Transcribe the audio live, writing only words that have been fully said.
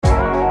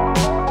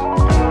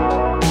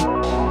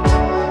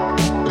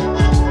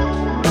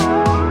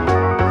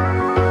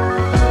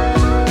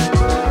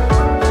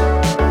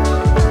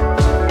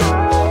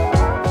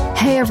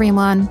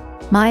everyone.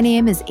 My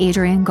name is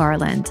Adrienne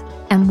Garland,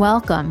 and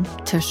welcome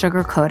to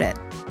Sugar Coated.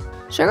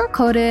 Sugar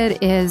Coated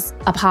is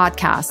a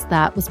podcast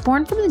that was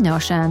born from the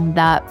notion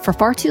that for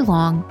far too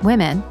long,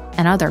 women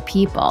and other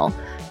people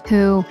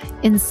who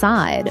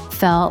inside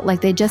felt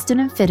like they just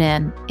didn't fit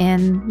in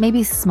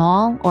maybe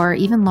small or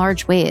even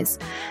large ways,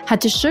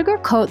 had to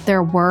sugarcoat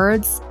their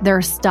words,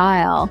 their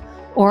style,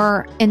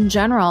 or in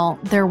general,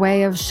 their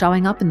way of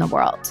showing up in the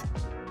world.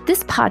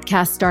 This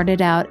podcast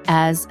started out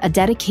as a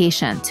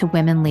dedication to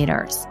women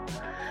leaders.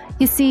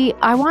 You see,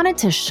 I wanted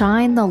to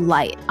shine the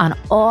light on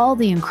all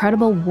the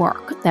incredible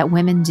work that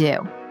women do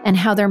and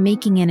how they're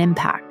making an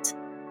impact.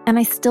 And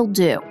I still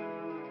do.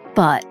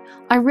 But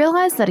I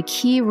realized that a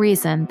key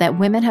reason that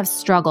women have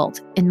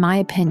struggled, in my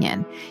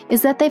opinion,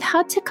 is that they've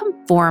had to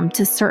conform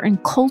to certain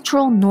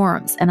cultural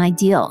norms and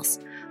ideals,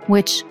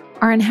 which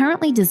are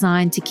inherently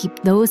designed to keep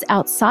those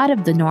outside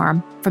of the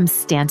norm from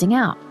standing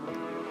out.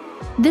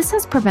 This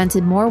has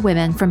prevented more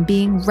women from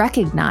being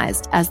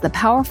recognized as the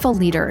powerful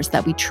leaders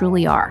that we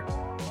truly are.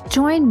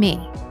 Join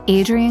me,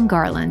 Adrienne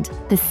Garland,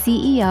 the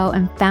CEO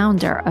and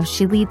founder of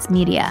She Leads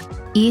Media,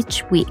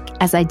 each week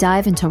as I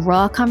dive into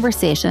raw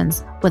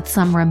conversations with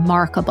some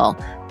remarkable,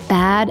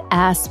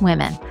 badass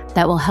women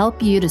that will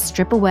help you to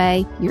strip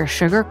away your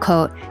sugar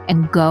coat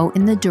and go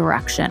in the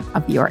direction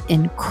of your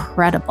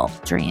incredible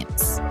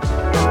dreams.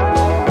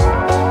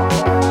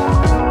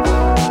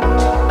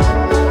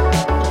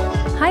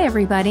 Hi,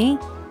 everybody.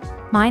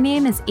 My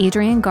name is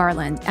Adrienne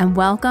Garland, and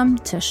welcome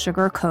to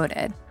Sugar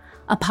Coated,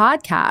 a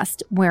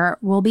podcast where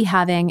we'll be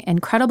having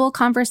incredible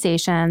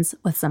conversations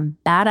with some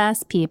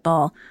badass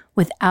people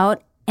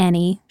without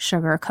any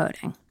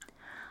sugarcoating.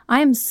 I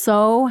am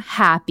so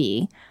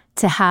happy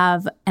to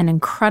have an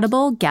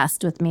incredible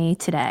guest with me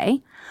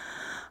today.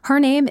 Her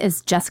name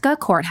is Jessica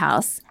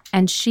Courthouse,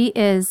 and she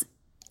is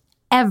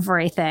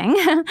everything.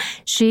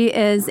 She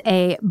is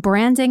a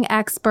branding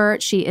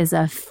expert. She is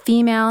a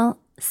female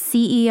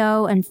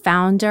CEO and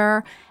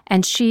founder,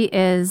 and she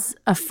is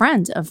a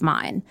friend of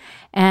mine.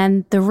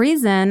 And the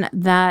reason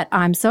that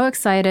I'm so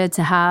excited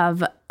to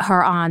have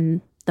her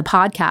on the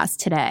podcast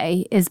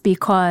today is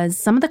because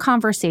some of the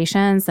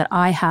conversations that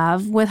I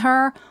have with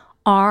her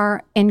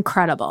are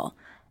incredible.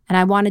 And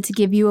I wanted to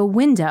give you a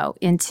window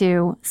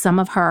into some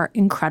of her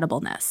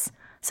incredibleness.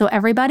 So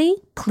everybody,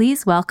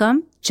 please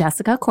welcome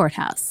Jessica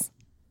Courthouse.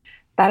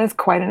 That is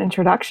quite an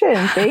introduction.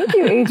 Thank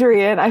you,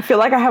 Adrienne. I feel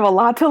like I have a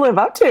lot to live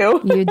up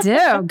to. You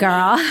do,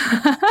 girl.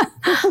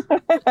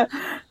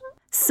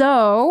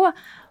 So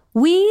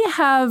we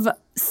have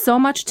so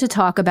much to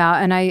talk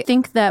about. And I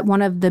think that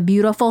one of the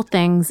beautiful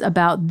things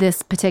about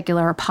this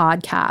particular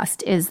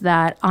podcast is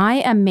that I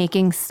am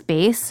making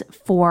space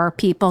for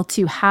people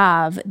to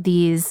have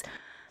these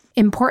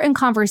important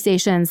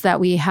conversations that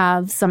we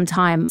have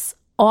sometimes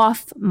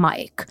off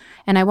mic.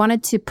 And I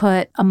wanted to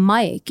put a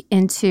mic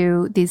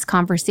into these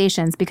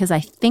conversations because I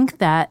think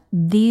that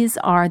these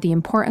are the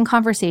important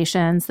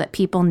conversations that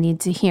people need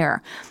to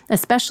hear,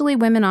 especially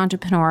women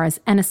entrepreneurs,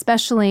 and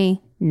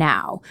especially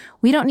now.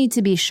 We don't need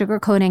to be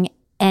sugarcoating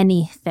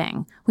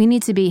anything. We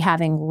need to be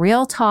having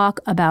real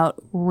talk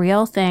about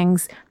real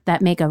things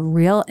that make a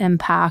real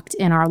impact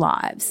in our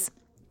lives.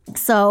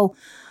 So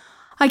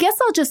I guess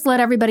I'll just let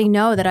everybody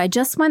know that I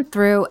just went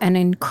through an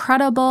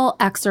incredible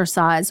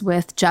exercise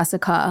with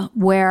Jessica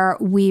where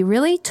we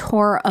really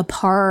tore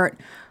apart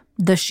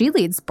the She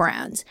Leads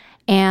brand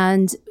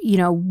and,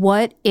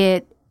 what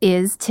it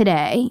is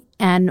today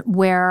and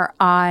where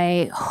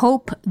I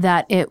hope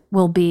that it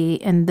will be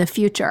in the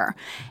future.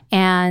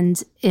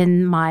 And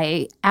in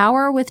my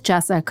hour with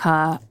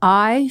Jessica,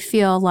 I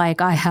feel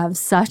like I have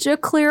such a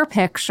clear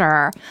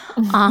picture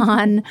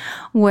on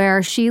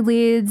where She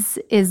Leads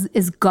is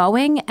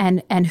going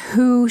and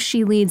who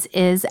She Leads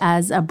is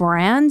as a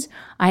brand.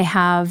 I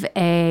have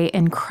a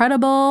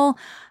incredible,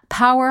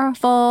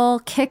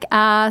 powerful,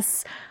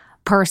 kick-ass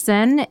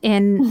person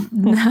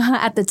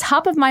at the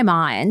top of my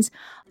mind.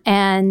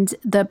 And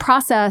the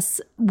process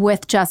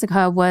with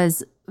Jessica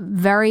was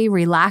very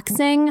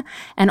relaxing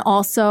and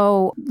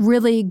also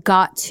really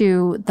got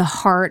to the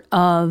heart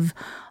of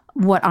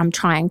what I'm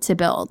trying to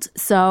build.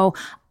 So,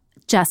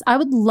 Jess, I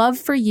would love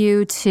for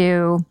you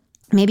to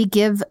maybe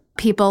give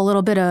people a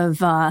little bit of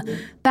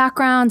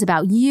background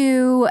about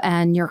you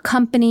and your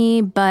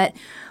company, but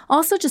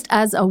also just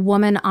as a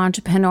woman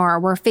entrepreneur,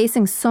 we're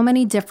facing so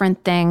many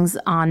different things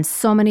on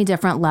so many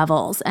different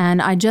levels.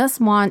 And I just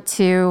want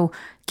to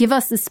give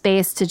us the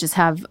space to just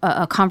have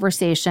a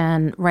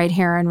conversation right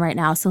here and right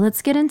now. So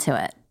let's get into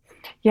it.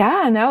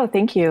 Yeah, no,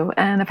 thank you.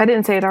 And if I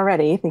didn't say it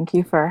already, thank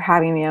you for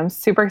having me. I'm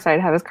super excited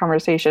to have this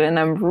conversation, and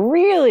I'm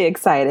really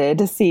excited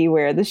to see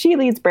where the She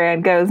Leads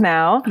brand goes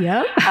now.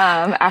 Yep.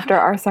 After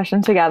our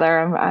session together,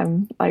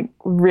 I'm like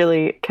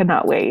really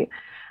cannot wait.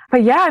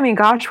 But yeah,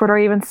 gosh, where do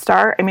I even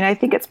start? I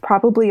think it's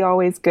probably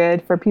always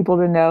good for people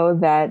to know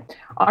that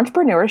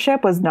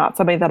entrepreneurship was not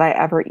something that I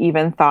ever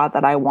even thought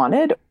that I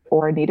wanted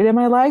or needed in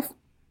my life.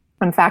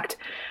 In fact,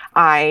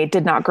 I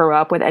did not grow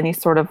up with any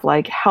sort of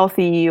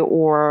healthy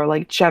or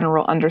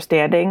general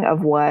understanding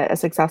of what a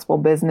successful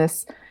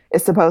business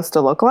is supposed to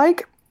look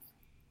like.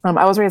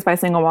 I was raised by a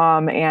single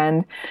mom,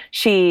 and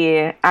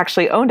she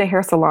actually owned a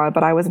hair salon,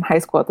 but I was in high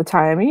school at the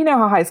time. And you know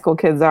how high school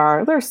kids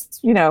are.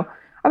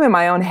 I'm in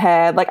my own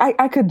head. Like,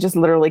 I could just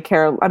literally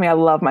care. I mean, I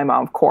love my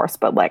mom, of course,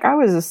 but like, I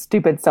was a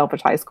stupid,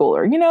 selfish high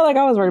schooler. Like,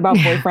 I was worried about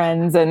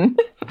boyfriends and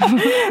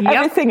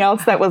everything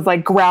else that was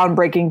like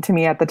groundbreaking to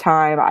me at the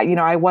time.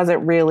 I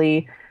wasn't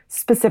really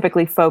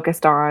specifically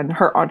focused on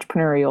her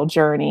entrepreneurial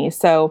journey.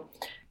 So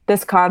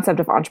this concept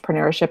of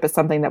entrepreneurship is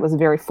something that was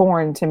very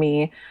foreign to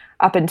me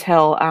up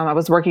until I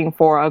was working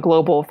for a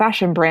global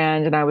fashion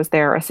brand, and I was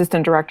their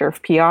assistant director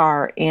of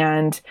PR.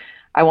 And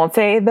I won't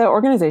say the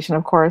organization,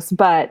 of course,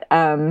 but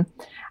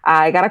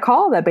I got a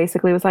call that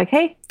basically was like,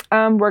 hey,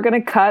 we're going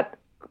to cut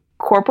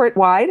corporate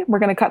wide. We're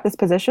going to cut this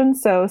position.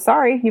 So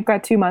sorry, you've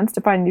got 2 months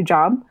to find a new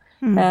job.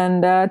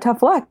 And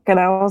tough luck. And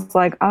I was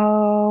like,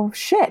 oh,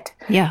 shit.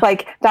 Yeah.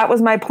 Like, that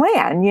was my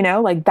plan,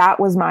 like that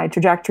was my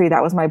trajectory.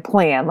 That was my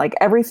plan. Like,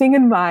 everything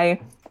in my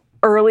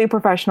early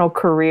professional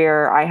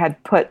career, I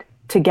had put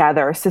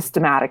together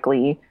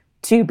systematically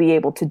to be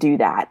able to do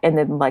that. And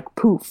then like,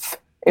 poof,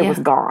 it was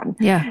gone.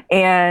 Yeah.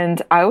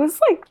 And I was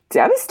like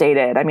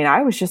devastated. I mean,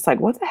 I was just like,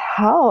 what the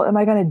hell am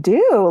I going to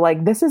do?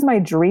 Like, this is my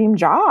dream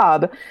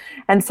job.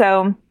 And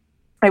so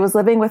I was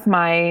living with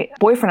my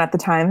boyfriend at the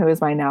time, who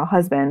is my now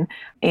husband.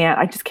 And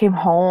I just came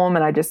home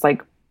and I just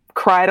like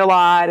cried a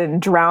lot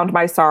and drowned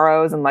my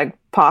sorrows in like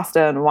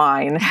pasta and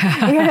wine.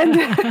 And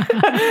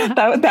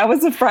that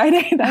was a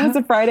Friday. That was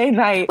a Friday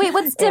night. Wait,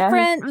 what's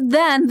different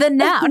then than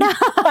now?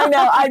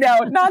 I know.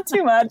 Not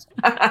too much.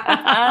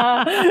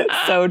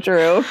 So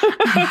true.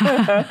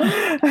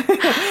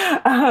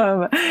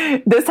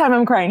 This time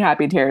I'm crying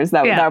happy tears.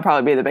 That would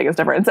probably be the biggest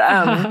difference.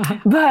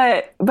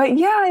 But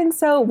yeah. And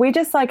so we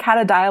just like had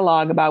a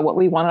dialogue about what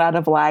we wanted out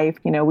of life.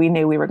 We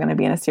knew we were going to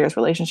be in a serious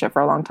relationship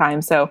for a long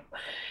time. So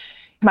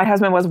my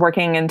husband was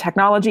working in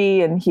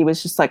technology, and he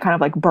was just like kind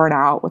of like burnt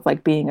out with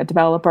like being a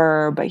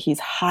developer, but he's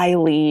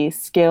highly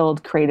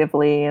skilled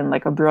creatively and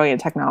like a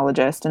brilliant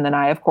technologist. And then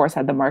I, of course,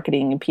 had the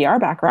marketing and PR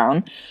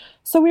background.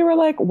 So we were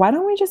like, why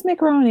don't we just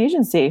make our own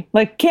agency?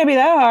 Like, can't be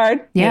that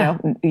hard. Yeah.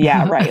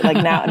 Yeah, right. Like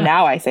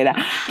now I say that.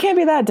 Can't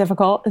be that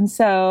difficult. And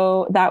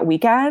so that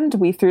weekend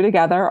we threw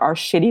together our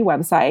shitty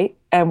website,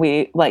 and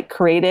we like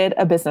created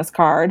a business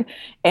card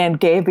and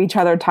gave each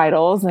other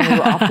titles, and we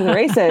were off to the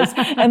races.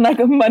 And like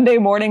a Monday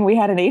morning we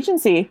had an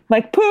agency.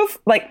 Like, poof,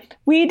 like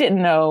we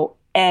didn't know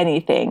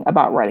anything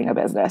about running a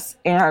business.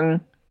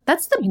 And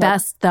that's the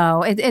best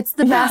though. It's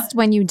the best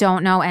when you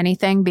don't know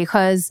anything,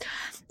 because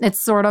it's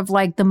sort of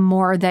like the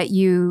more that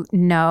you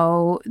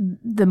know,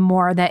 the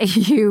more that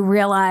you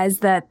realize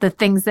that the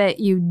things that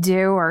you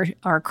do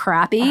are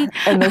crappy.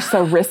 And they're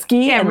so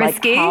risky. And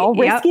risky. Like how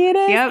risky it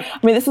is. Yep. I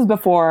mean, this is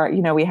before,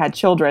 we had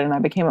children and I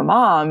became a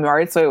mom,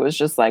 right? So it was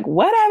just like,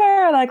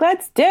 whatever, like,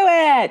 let's do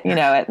it.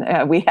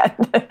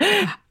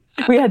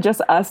 We had just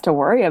us to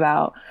worry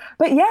about.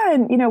 But yeah,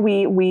 and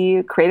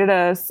we created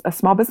a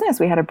small business.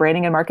 We had a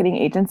branding and marketing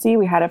agency.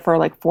 We had it for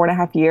like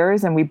 4.5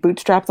 years, and we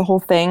bootstrapped the whole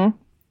thing.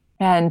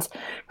 And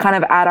kind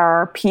of at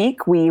our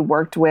peak, we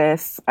worked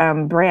with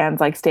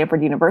brands like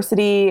Stanford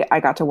University.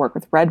 I got to work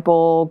with Red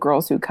Bull,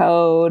 Girls Who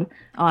Code.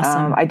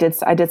 Awesome. I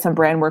did some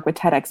brand work with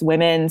TEDx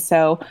Women.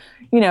 So,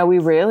 we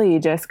really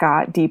just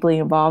got deeply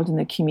involved in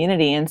the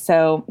community. And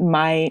so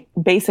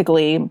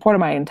part of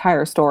my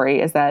entire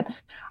story is that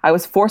I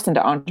was forced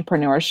into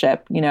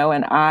entrepreneurship,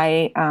 and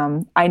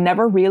I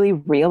never really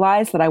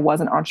realized that I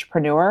was an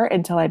entrepreneur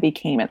until I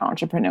became an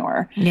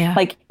entrepreneur. Yeah.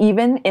 Like,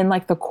 even in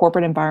like the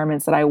corporate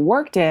environments that I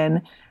worked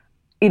in,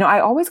 I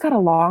always got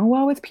along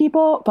well with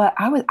people, but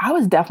I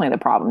was definitely the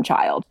problem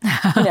child.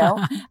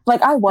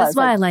 Like I was. That's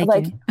why I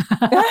like you.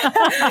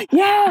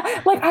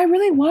 Yeah, like I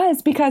really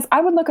was, because I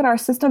would look at our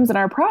systems and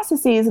our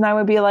processes and I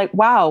would be like,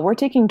 wow, we're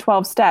taking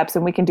 12 steps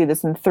and we can do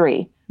this in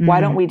 3.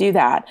 Why don't we do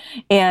that?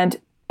 And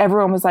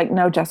everyone was like,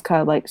 no,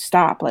 Jessica, like,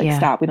 stop,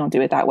 stop. We don't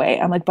do it that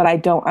way. I'm like, but I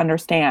don't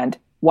understand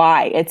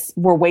why.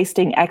 We're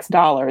wasting X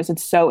dollars.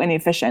 It's so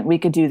inefficient. We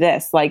could do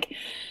this. Like,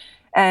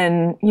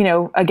 and,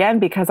 again,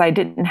 because I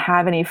didn't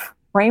have any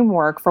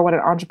framework for what an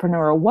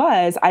entrepreneur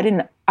was, I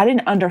didn't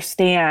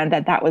understand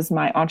that was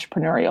my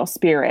entrepreneurial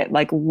spirit,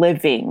 like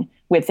living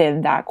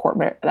within that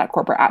corporate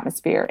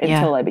atmosphere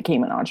until I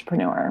became an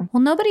entrepreneur.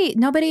 Well,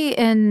 nobody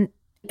in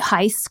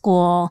high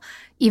school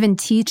even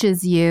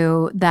teaches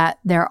you that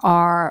there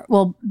are,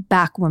 well,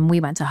 back when we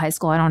went to high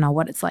school, I don't know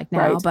what it's like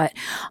now, but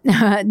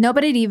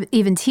nobody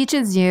even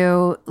teaches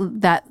you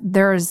that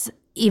there's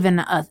even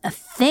a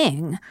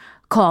thing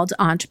called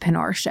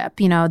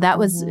entrepreneurship. That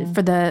was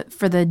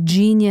for the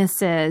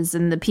geniuses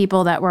and the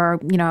people that were,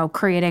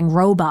 creating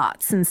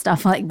robots and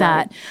stuff like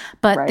that.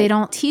 But they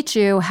don't teach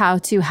you how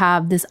to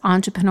have this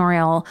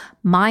entrepreneurial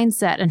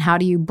mindset and how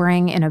do you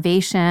bring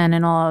innovation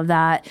and all of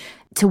that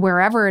to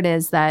wherever it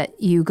is that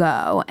you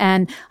go.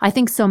 And I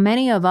think so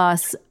many of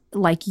us,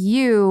 like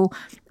you,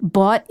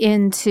 bought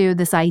into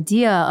this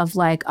idea of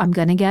like, I'm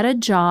going to get a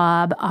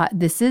job.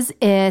 This is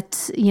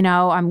it.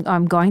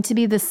 I'm going to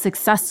be this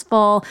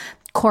successful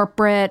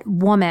corporate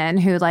woman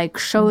who like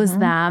shows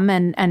them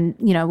and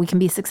we can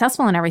be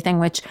successful in everything,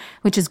 which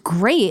is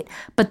great.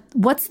 But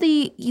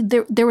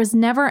there was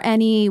never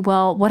any,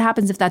 well, what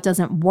happens if that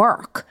doesn't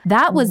work?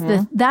 That was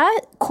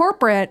that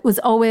corporate was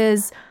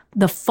always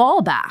the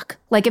fallback.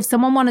 Like if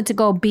someone wanted to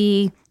go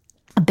be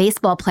a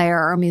baseball player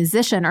or a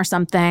musician or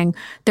something,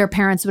 their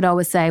parents would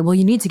always say, well,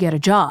 you need to get a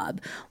job.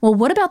 Well,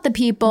 what about the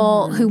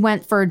people who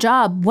went for a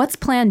job? What's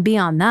plan B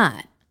on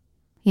that?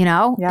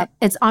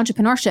 It's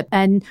entrepreneurship.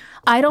 And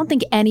I don't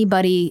think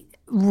anybody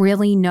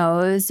really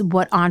knows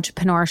what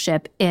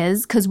entrepreneurship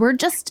is because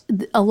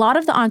a lot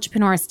of the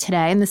entrepreneurs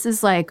today, and this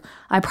is like,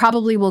 I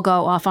probably will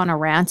go off on a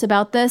rant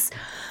about this,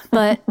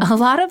 but a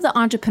lot of the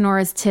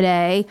entrepreneurs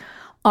today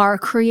are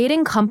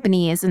creating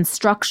companies and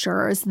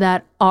structures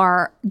that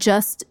are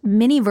just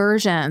mini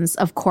versions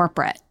of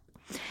corporate.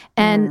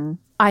 And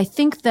I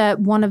think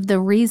that one of the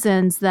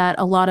reasons that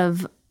a lot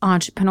of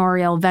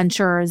entrepreneurial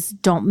ventures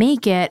don't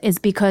make it is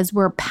because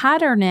we're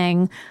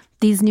patterning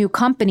these new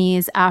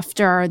companies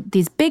after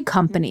these big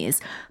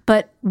companies.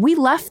 But we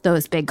left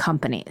those big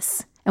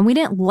companies and we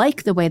didn't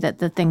like the way that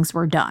the things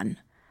were done.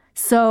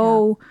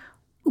 So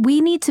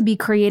we need to be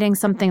creating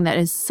something that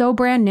is so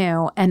brand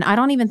new. And I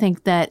don't even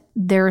think that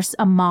there's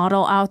a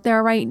model out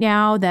there right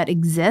now that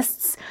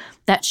exists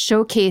that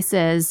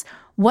showcases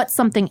what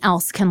something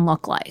else can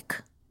look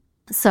like.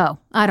 So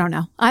I don't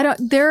know.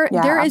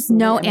 There is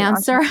no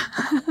answer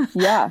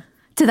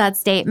to that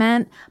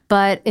statement,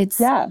 but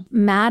it's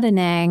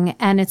maddening.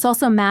 And it's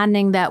also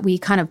maddening that we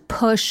kind of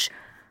push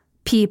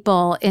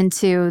people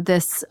into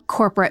this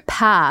corporate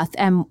path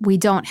and we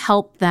don't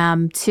help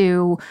them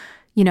to,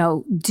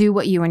 do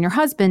what you and your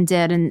husband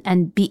did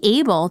and be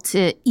able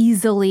to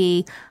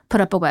easily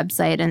put up a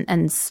website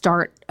and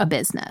start a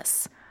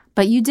business.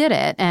 But you did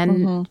it.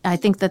 And I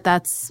think that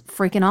that's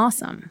freaking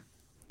awesome.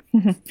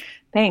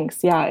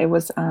 Thanks. Yeah, it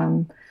was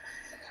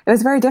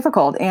very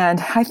difficult. And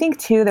I think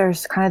too,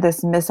 there's kind of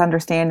this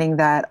misunderstanding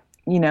that,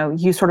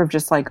 you sort of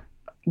just like,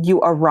 you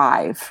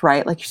arrive,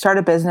 right? Like you start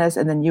a business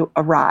and then you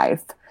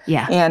arrive.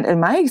 Yeah. And in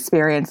my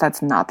experience,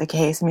 that's not the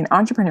case. I mean,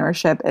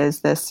 entrepreneurship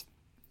is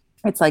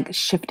it's like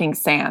shifting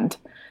sand.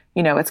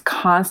 It's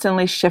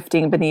constantly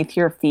shifting beneath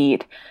your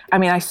feet. I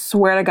mean, I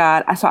swear to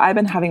God. So I've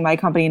been having my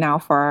company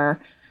now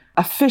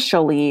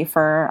officially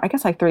for, I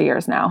guess like 3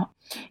 years now.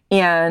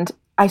 And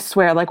I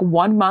swear, like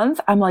 1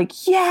 month, I'm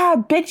like, yeah,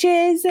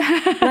 bitches,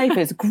 life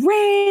is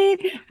great.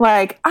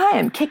 Like, I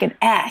am kicking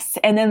ass.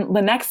 And then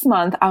the next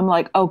month, I'm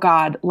like, oh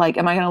God, like,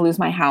 am I going to lose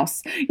my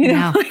house?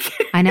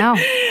 I know.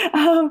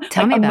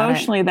 Tell me about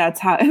emotionally, that's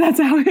how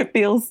it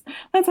feels.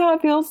 That's how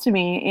it feels to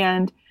me.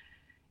 And,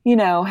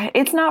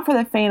 it's not for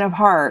the faint of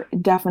heart,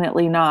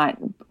 definitely not.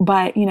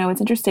 But, it's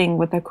interesting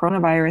with the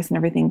coronavirus and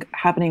everything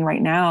happening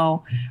right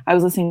now. I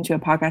was listening to a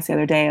podcast the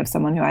other day of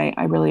someone who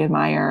I really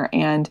admire.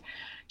 And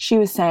she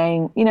was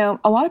saying,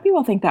 a lot of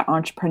people think that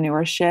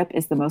entrepreneurship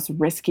is the most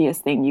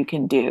riskiest thing you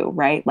can do,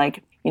 right?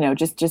 Like,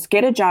 just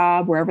get a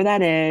job wherever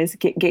that is,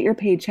 get your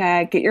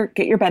paycheck, get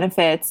your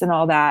benefits and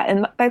all that.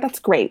 And that's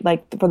great.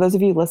 Like for those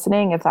of you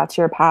listening, if that's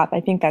your path,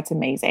 I think that's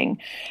amazing.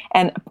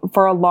 And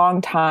for a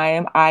long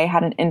time, I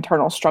had an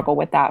internal struggle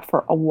with that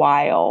for a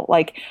while.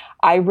 Like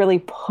I really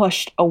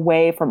pushed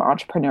away from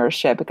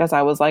entrepreneurship because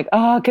I was like,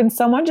 oh, can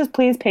someone just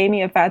please pay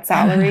me a fat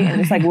salary and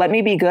just like, let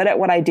me be good at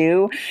what I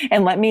do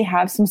and let me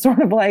have some sort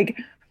of like,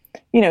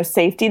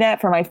 safety net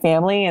for my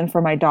family and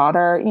for my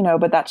daughter,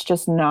 but that's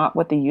just not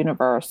what the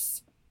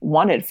universe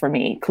wanted for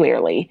me,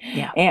 clearly.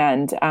 Yeah.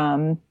 And,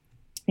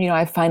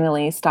 I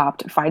finally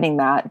stopped fighting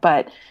that.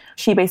 But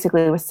she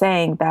basically was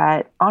saying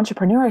that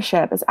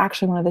entrepreneurship is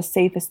actually one of the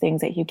safest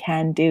things that you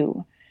can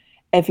do.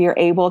 If you're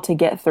able to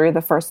get through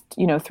the first,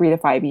 3 to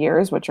 5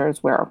 years, which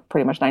is where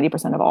pretty much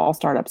 90% of all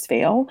startups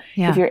fail,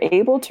 if you're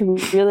able to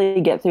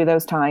really get through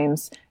those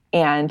times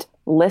and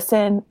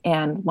listen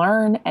and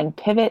learn and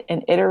pivot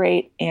and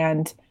iterate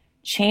and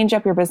change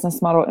up your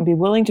business model and be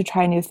willing to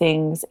try new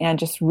things and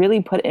just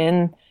really put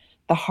in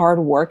the hard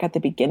work at the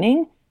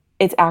beginning,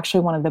 it's actually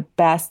one of the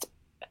best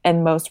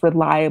and most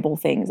reliable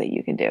things that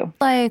you can do.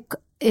 Like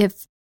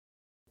if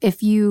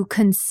you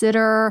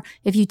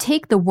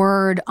take the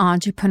word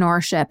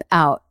entrepreneurship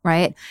out,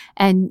 right?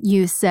 And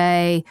you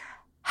say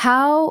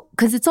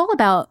because it's all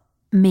about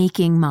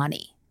making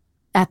money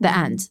at the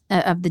end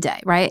of the day,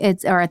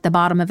 right? Or at the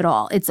bottom of it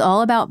all. It's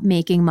all about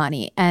making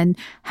money. And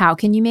how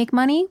can you make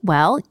money?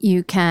 Well,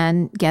 you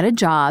can get a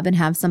job and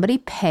have somebody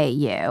pay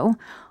you,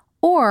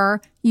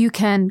 or you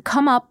can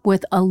come up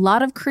with a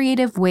lot of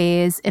creative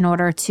ways in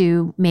order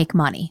to make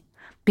money,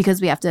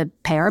 because we have to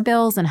pay our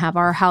bills and have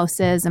our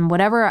houses and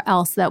whatever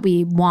else that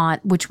we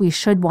want, which we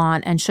should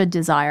want and should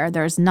desire.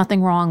 There's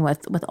nothing wrong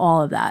with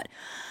all of that.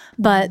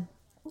 But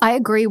I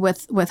agree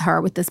with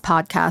her, with this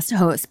podcast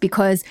host,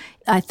 because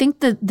I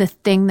think the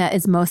thing that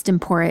is most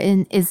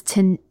important is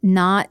to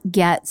not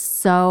get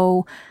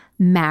so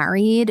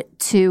married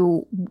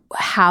to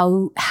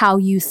how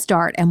you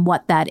start and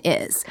what that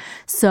is.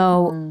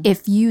 So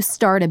if you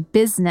start a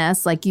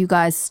business, like you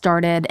guys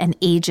started an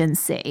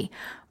agency,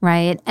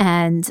 right?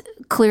 And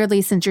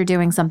clearly, since you're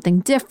doing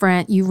something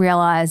different, you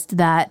realized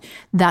that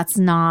that's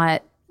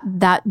not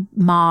that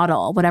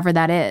model, whatever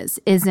that is,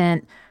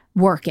 isn't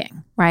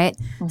working, right?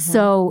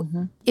 So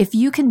if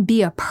you can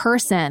be a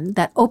person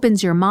that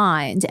opens your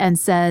mind and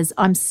says,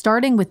 I'm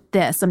starting with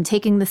this, I'm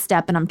taking the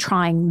step and I'm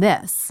trying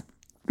this.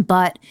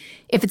 But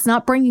if it's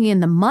not bringing in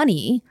the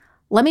money,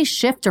 let me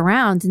shift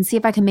around and see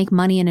if I can make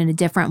money in a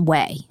different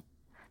way.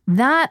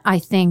 That, I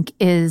think,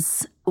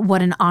 is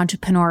what an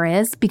entrepreneur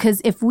is.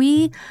 Because if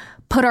we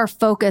put our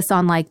focus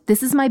on like,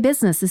 this is my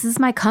business, this is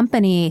my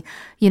company,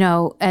 you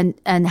know, and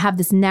have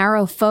this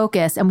narrow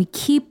focus, and we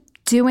keep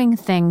doing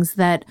things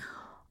that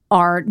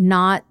are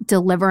not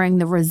delivering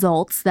the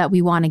results that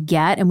we want to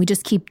get, and we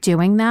just keep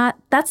doing that,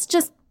 that's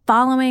just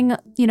following,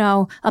 you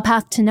know, a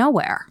path to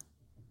nowhere.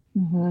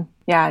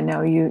 Yeah,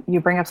 no, you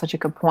bring up such a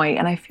good point.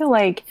 And I feel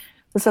like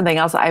this is something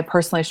else I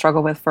personally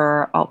struggle with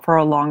for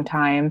a long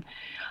time.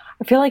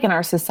 I feel like in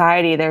our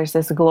society, there's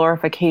this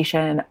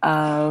glorification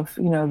of,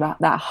 you know,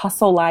 that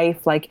hustle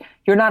life. Like,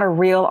 you're not a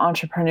real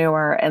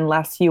entrepreneur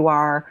unless you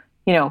are,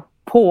 you know,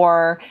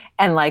 poor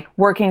and like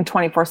working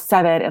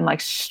 24/7 and like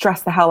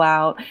stress the hell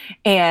out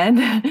and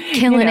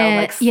killing you know, it,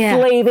 like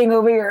slaving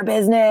over your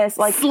business,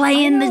 like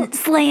slaying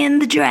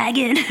the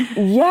dragon.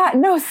 Yeah,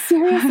 no,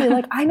 seriously.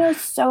 Like, I know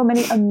so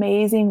many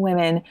amazing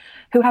women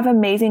who have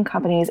amazing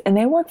companies and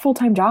they work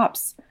full-time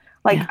jobs.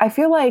 Like, I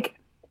feel like,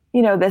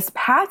 you know, this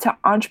path to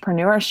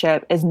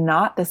entrepreneurship is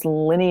not this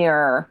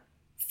linear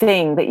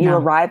thing that you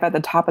arrive at the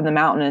top of the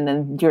mountain and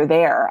then you're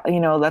there. You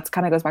know, that's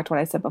kind of goes back to what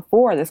I said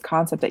before, this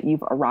concept that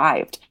you've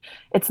arrived.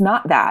 It's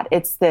not that.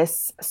 It's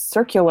this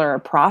circular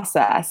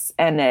process,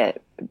 and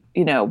it,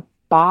 you know,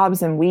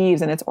 bobs and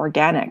weaves, and it's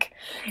organic.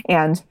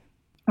 And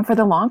for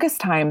the longest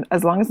time,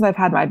 as long as I've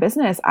had my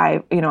business,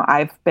 I've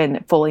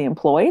been fully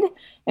employed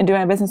and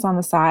doing my business on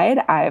the side.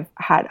 I've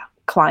had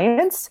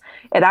clients.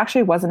 It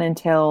actually wasn't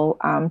until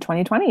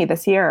 2020,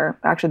 this year,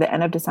 actually the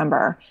end of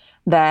December,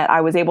 that I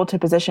was able to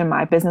position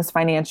my business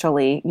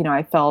financially. You know,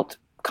 I felt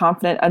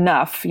confident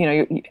enough. You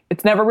know,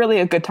 it's never really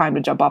a good time to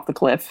jump off the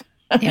cliff.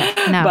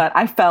 But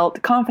I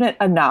felt confident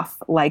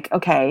enough, like,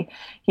 okay,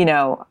 you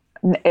know,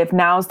 if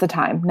now's the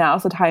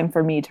time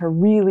for me to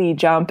really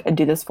jump and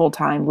do this full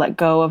time, let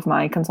go of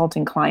my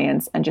consulting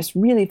clients and just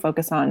really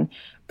focus on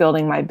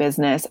building my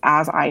business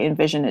as I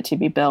envision it to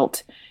be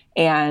built,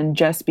 and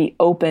just be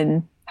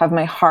open, have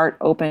my heart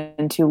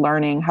open to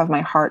learning, have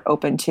my heart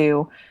open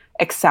to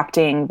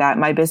accepting that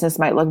my business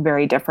might look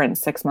very different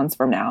 6 months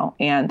from now.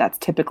 And that's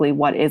typically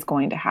what is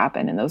going to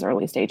happen in those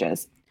early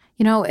stages.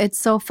 You know, it's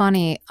so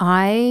funny.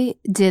 I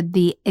did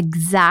the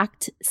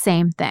exact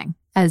same thing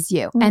as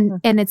you. And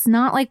it's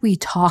not like we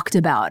talked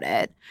about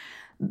it,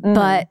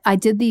 but I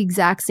did the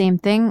exact same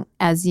thing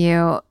as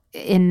you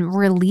in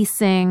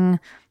releasing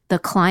the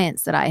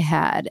clients that I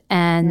had.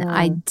 And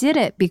I did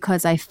it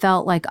because I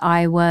felt like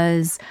I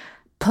was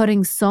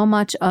putting so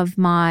much of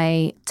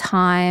my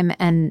time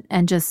and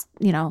just,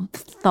 you know,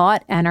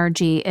 thought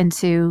energy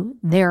into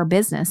their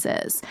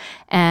businesses.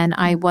 And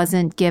I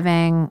wasn't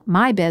giving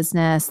my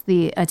business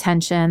the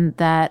attention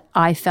that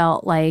I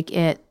felt like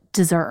it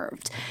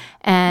deserved.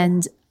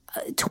 And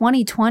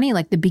 2020,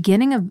 like the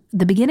beginning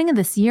of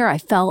this year, I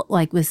felt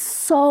like was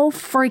so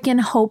freaking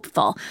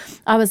hopeful.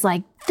 I was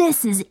like,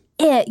 this is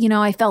it. You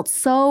know, I felt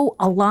so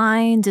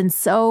aligned and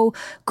so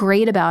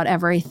great about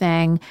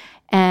everything.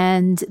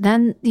 And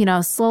then, you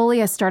know,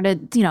 slowly I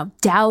started, you know,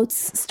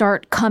 doubts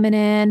start coming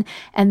in,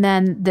 and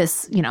then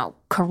this, you know,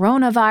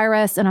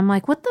 coronavirus. And I'm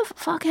like, what the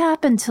fuck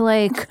happened to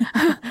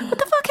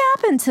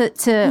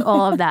to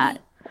all of that?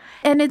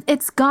 And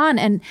it's gone.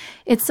 And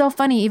it's so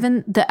funny,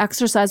 even the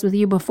exercise with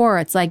you before,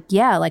 it's like,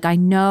 yeah, like I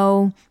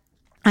know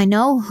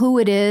who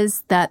it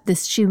is that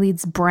this She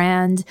Leads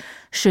brand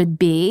should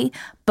be,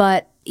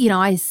 but you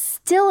know, I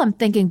still am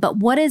thinking, but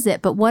what is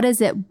it? But what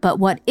is it? But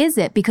what is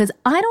it? Because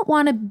I don't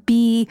want to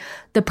be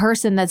the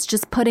person that's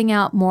just putting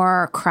out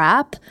more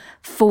crap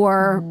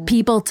for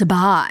people to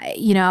buy.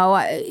 You know,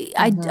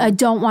 I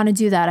don't want to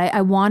do that.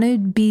 I want to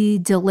be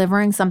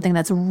delivering something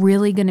that's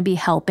really going to be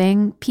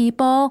helping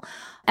people.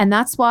 And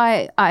that's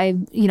why I,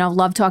 you know,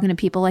 love talking to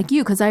people like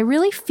you, because I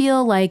really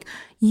feel like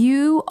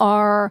you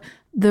are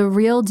the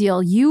real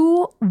deal.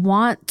 You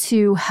want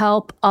to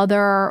help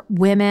other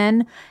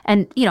women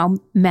and, you know,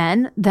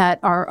 men that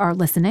are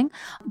listening,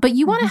 but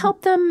you want to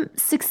help them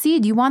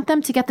succeed. You want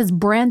them to get this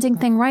branding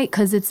thing right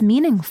because it's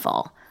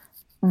meaningful.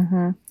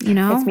 You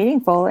know, it's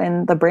meaningful.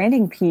 And the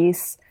branding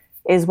piece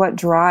is what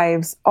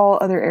drives all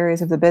other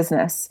areas of the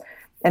business.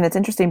 And it's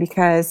interesting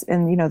because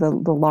in, you know,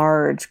 the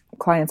large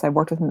clients I've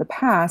worked with in the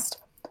past,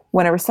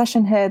 when a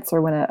recession hits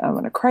or when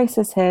a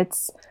crisis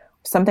hits,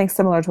 something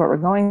similar to what we're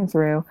going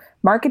through,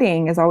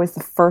 marketing is always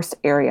the first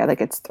area that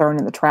gets thrown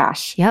in the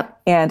trash. Yep.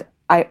 And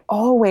I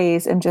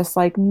always am just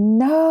like,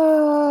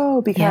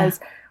 no,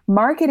 because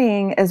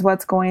marketing is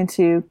what's going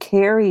to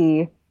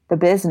carry the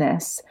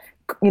business,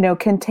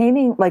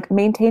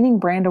 maintaining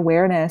brand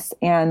awareness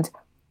and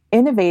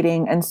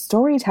innovating and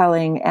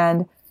storytelling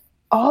and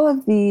all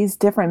of these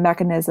different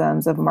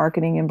mechanisms of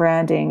marketing and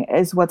branding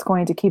is what's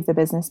going to keep the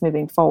business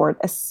moving forward,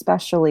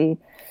 especially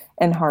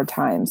in hard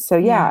times. So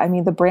yeah, I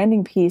mean, the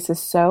branding piece is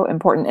so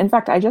important. In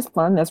fact, I just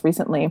learned this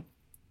recently.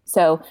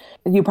 So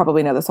you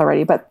probably know this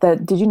already, but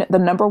did you know the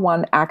number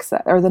one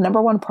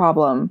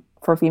problem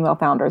for female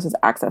founders is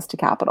access to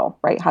capital,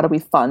 right? How do we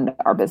fund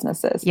our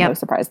businesses? Yep. No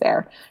surprise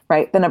there,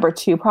 right? The number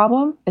 2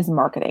 problem is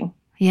marketing.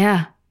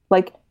 Yeah.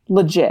 Like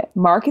legit,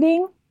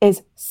 marketing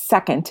is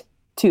second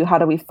to how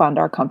do we fund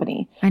our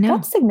company. I know.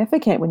 That's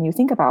significant when you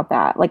think about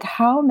that. Like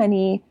how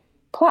many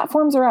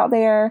platforms are out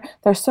there?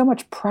 There's so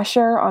much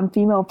pressure on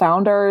female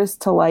founders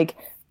to like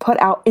put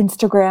out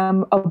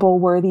Instagram-able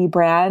worthy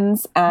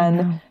brands.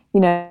 And,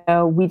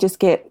 we just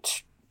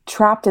get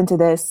trapped into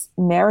this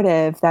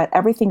narrative that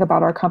everything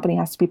about our company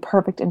has to be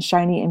perfect and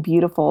shiny and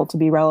beautiful to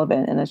be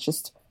relevant. And it's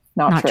just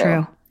not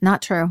true.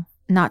 Not true.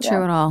 Not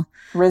true at all.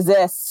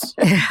 Resist.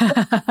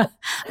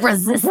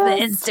 Resist the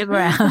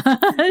Instagram.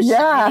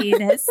 Yeah.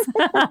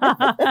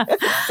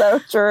 So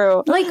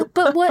true.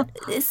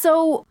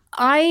 So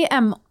I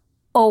am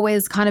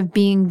always kind of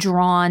being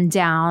drawn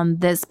down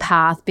this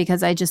path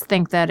because I just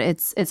think that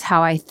it's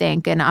how I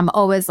think. And I'm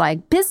always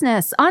like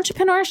business,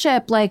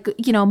 entrepreneurship, like,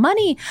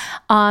 money.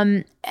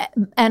 And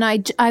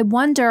I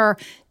wonder,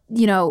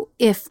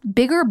 if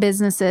bigger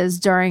businesses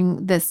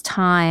during this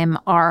time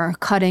are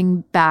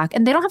cutting back,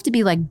 and they don't have to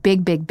be like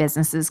big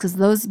businesses because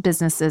those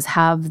businesses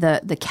have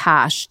the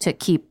cash to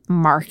keep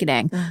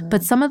marketing. Mm-hmm.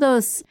 But some of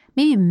those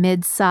maybe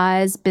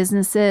mid-sized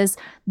businesses,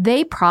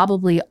 they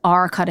probably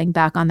are cutting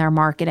back on their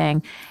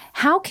marketing.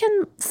 How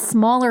can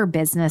smaller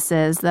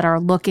businesses that are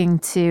looking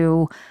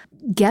to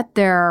get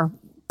their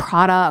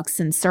products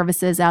and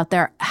services out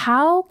there,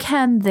 how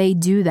can they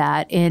do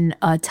that in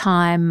a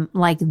time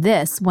like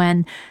this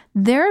when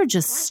they're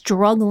just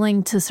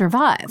struggling to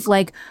survive?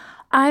 Like,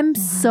 I'm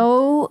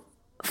so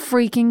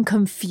freaking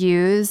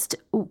confused.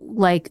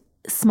 Like,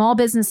 small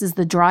business is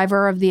the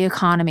driver of the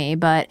economy,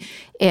 but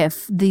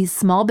if these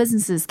small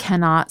businesses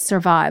cannot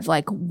survive,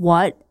 like,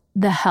 what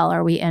the hell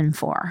are we in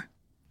for?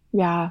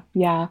 Yeah.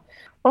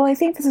 Well, I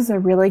think this is a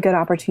really good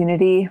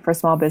opportunity for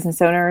small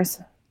business owners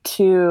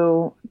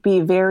to be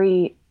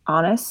very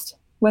honest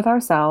with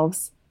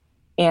ourselves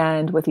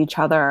and with each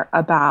other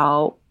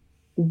about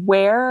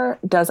where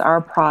does our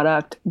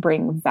product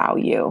bring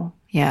value?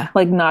 Yeah.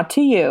 Like not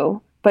to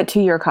you, but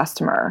to your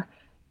customer.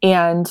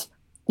 And,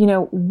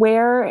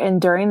 where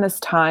and during this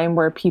time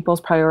where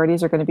people's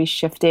priorities are going to be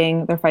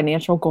shifting, their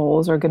financial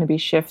goals are going to be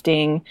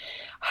shifting,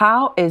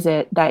 how is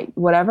it that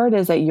whatever it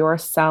is that you're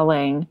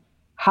selling,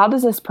 how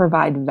does this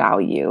provide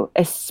value,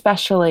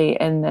 especially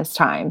in this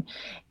time?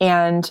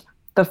 And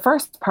the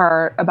first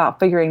part about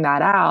figuring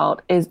that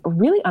out is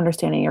really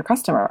understanding your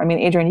customer. I mean,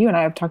 Adrienne, you and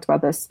I have talked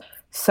about this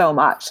so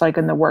much, like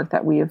in the work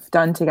that we've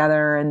done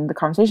together and the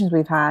conversations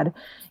we've had.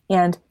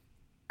 And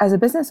as a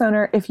business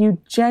owner, if you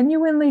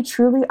genuinely,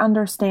 truly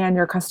understand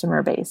your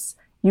customer base,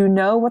 you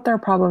know what their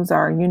problems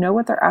are, you know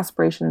what their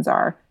aspirations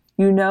are,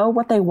 you know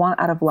what they want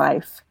out of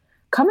life,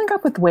 coming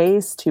up with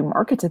ways to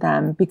market to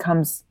them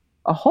becomes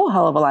a whole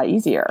hell of a lot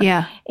easier.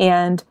 Yeah.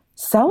 And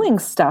selling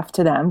stuff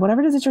to them,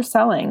 whatever it is that you're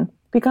selling,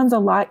 becomes a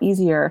lot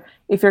easier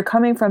if you're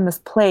coming from this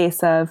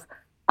place of,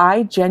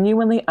 I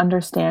genuinely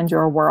understand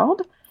your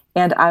world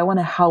and I want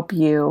to help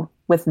you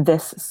with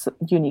this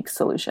unique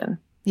solution.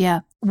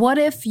 Yeah. What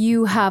if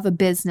you have a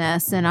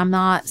business, and I'm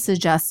not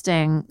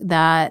suggesting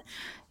that,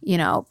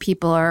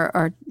 people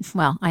are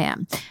well, I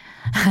am.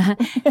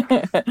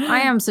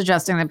 I am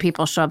suggesting that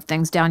people shove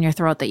things down your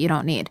throat that you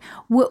don't need.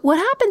 What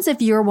happens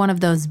if you're one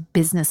of those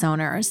business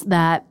owners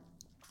that,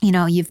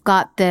 you've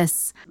got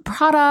this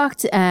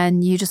product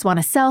and you just want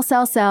to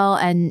sell.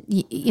 And,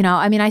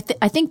 I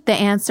think the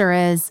answer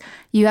is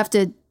you have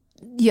to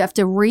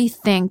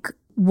rethink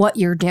what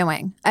you're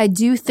doing. I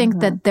do think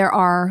that there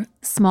are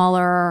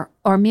smaller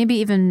or maybe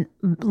even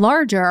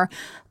larger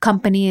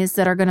companies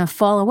that are going to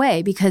fall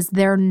away because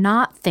they're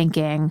not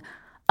thinking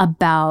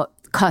about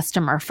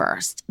customer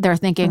first. They're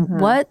thinking,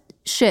 what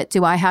shit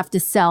do I have to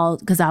sell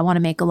because I want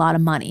to make a lot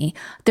of money?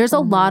 There's a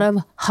lot of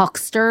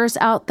hucksters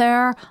out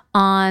there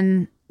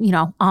on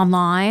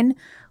online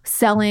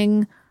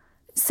selling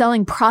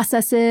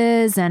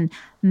processes and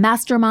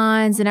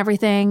masterminds and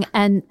everything.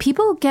 And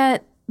people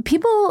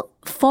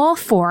fall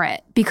for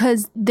it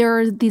because there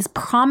are these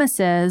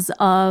promises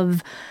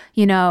of,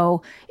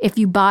 if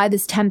you buy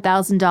this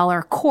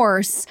 $10,000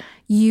 course,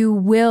 you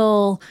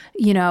will,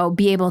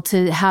 be able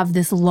to have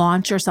this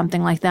launch or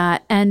something like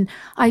that. And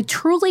I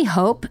truly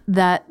hope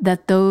that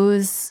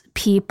those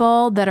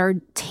people that are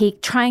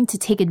trying to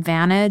take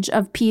advantage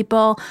of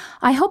people,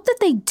 I hope that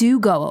they do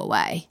go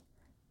away.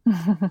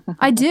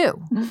 I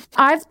do.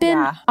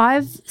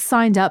 I've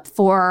signed up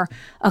for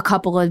a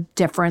couple of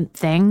different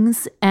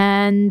things.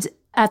 And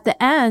at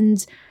the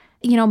end,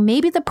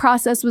 maybe the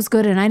process was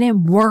good and I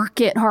didn't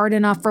work it hard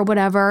enough or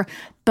whatever,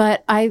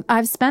 but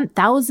I've spent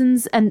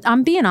thousands, and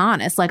I'm being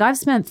honest, like I've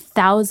spent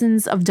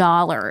thousands of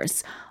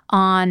dollars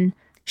on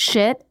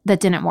shit that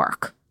didn't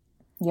work.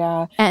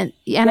 Yeah. And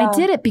I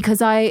did it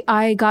because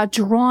I got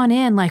drawn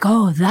in like,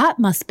 oh, that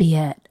must be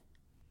it.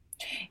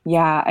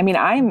 Yeah. I mean,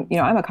 I'm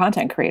a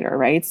content creator,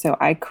 right? So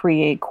I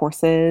create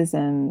courses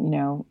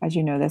and, as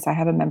you know this, I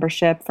have a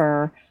membership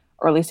for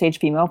early stage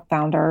female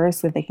founders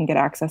so that they can get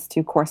access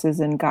to courses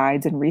and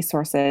guides and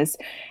resources.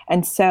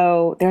 And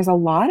so there's a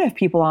lot of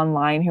people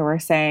online who are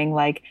saying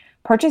like,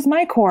 purchase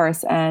my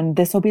course and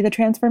this will be the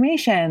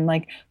transformation.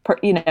 Like,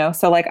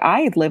 so like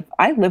I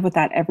live with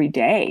that every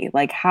day.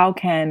 Like, how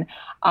can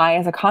I,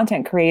 as a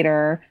content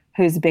creator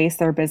who's based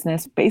their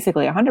business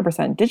basically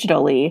 100%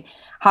 digitally,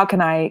 how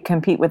can I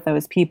compete with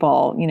those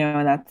people?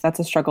 And that's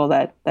a struggle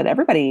that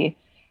everybody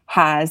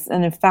has.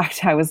 And in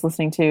fact, I was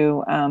listening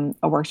to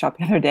a workshop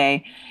the other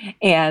day,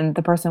 and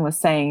the person was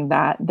saying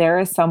that there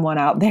is someone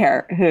out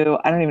there who,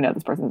 I don't even know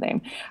this person's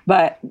name,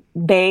 but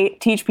they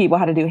teach people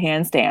how to do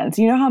handstands.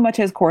 You know how much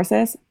his course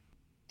is?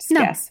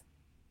 No. Yes.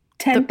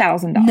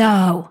 $10,000.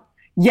 No.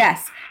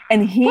 Yes.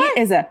 And he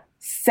is a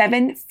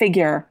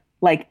 7-figure,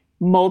 like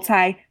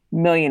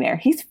multi-millionaire.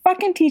 He's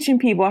fucking teaching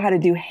people how to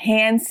do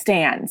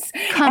handstands.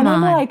 Come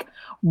on. I'm like,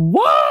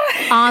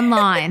 what?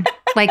 Online.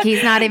 Like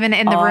he's not even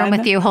in the room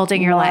with you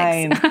holding your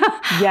legs.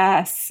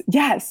 Yes.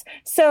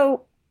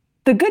 So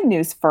the good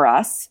news for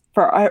us,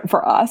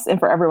 for us and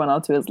for everyone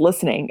else who is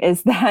listening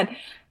is that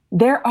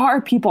there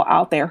are people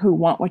out there who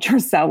want what you're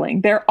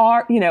selling. There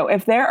are,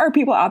 if there are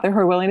people out there who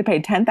are willing to pay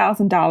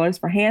 $10,000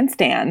 for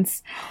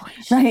handstands,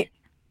 right?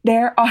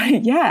 There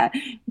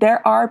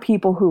are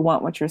people who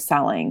want what you're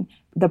selling.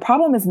 The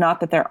problem is not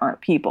that there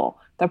aren't people.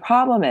 The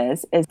problem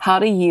is how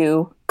do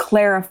you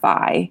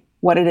clarify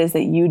what it is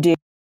that you do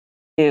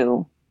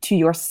to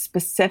your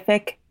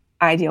specific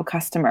ideal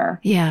customer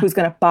who's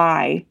going to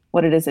buy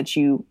what it is that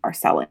you are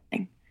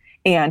selling?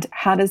 And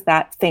how does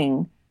that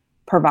thing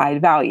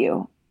provide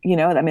value?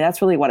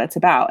 That's really what it's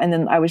about. And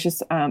then I was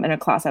just in a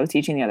class I was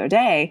teaching the other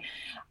day,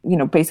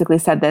 basically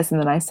said this. And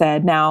then I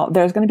said, now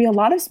there's going to be a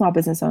lot of small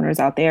business owners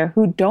out there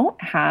who don't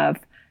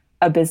have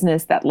a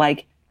business that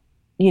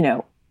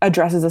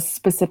addresses a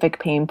specific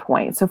pain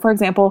point. So for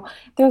example,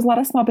 there's a lot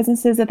of small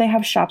businesses that they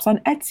have shops on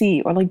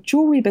Etsy or like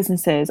jewelry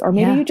businesses, or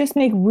maybe you just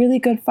make really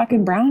good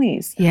fucking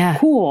brownies. Yeah.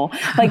 Cool.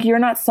 Like you're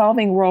not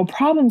solving world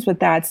problems with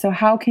that. So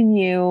how can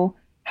you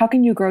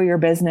grow your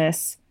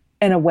business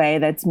in a way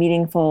that's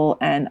meaningful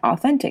and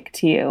authentic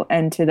to you?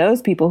 And to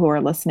those people who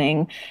are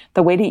listening,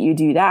 the way that you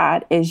do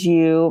that is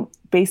you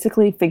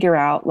basically figure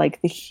out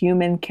like the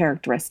human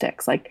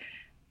characteristics. Like,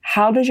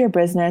 how does your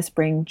business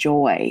bring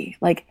joy?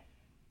 Like,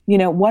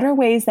 what are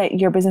ways that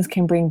your business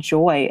can bring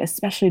joy,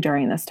 especially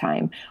during this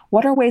time?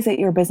 What are ways that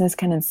your business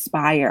can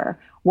inspire?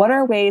 What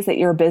are ways that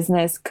your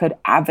business could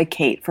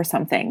advocate for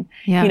something?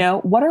 Yeah.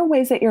 What are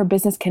ways that your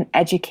business can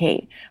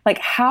educate? Like,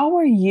 how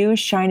are you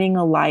shining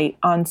a light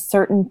on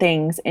certain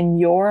things in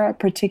your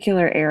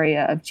particular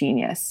area of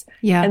genius?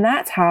 Yeah. And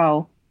that's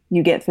how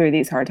you get through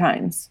these hard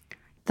times.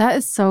 That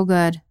is so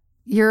good.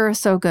 You're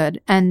so good.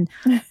 And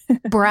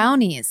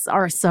brownies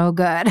are so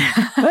good.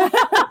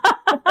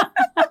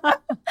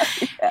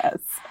 Yes.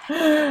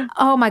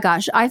 Oh my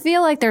gosh. I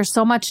feel like there's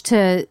so much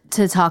to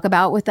talk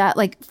about with that.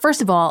 Like,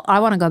 first of all, I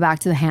want to go back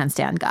to the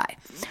handstand guy.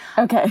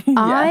 Okay.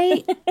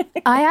 I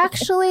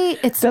actually,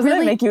 Doesn't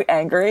it make you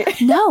angry?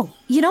 No.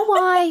 You know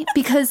why?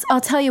 Because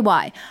I'll tell you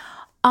why.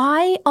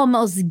 I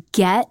almost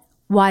get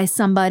why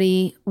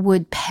somebody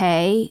would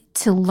pay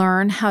to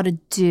learn how to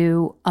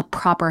do a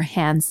proper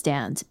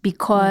handstand,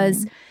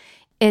 because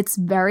it's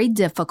very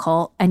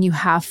difficult and you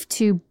have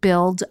to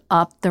build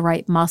up the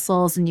right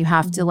muscles and you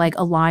have to like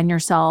align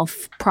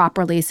yourself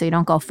properly so you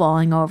don't go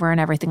falling over and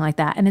everything like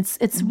that. And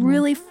it's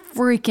really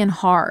freaking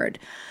hard.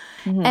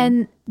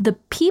 And the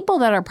people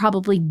that are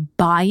probably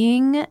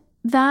buying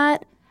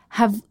that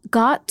have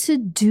got to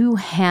do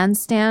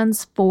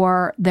handstands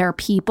for their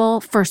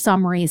people for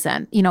some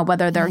reason,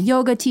 whether they're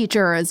yoga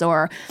teachers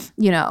or,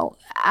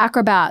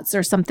 acrobats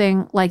or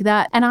something like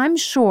that. And I'm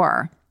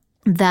sure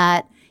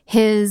that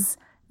his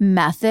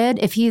method,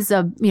 if he's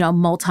a,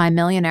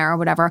 multimillionaire or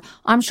whatever,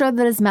 I'm sure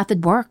that his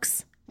method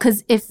works.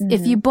 Because if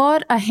you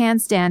bought a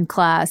handstand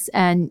class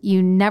and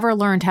you never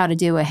learned how to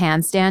do a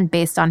handstand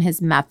based on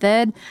his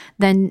method,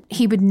 then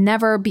he would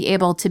never be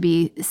able to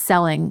be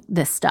selling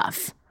this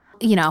stuff.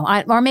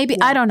 I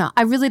don't know.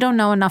 I really don't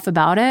know enough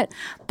about it.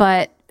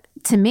 But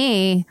to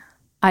me,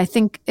 I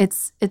think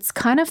it's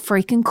kind of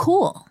freaking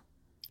cool.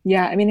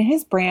 Yeah, I mean,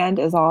 his brand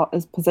is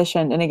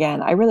positioned, and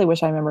again, I really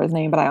wish I remember his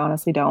name, but I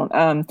honestly don't.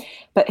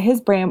 But his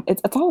brand,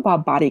 it's all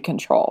about body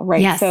control,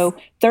 right? Yes. So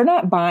they're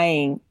not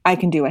buying, I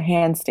can do a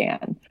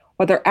handstand.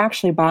 What they're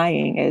actually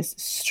buying is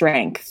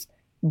strength,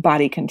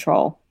 body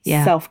control,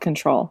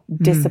 self-control,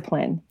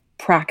 discipline,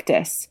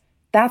 practice.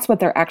 That's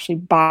what they're actually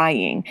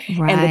buying.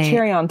 Right. And the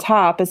cherry on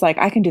top is like,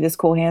 I can do this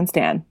cool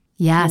handstand.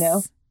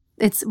 Yes.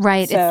 It's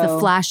right. So, it's the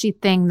flashy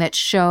thing that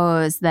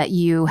shows that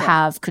you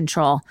have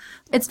control.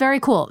 It's very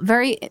cool.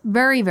 Very,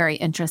 very, very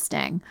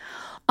interesting.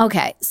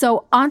 Okay.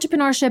 So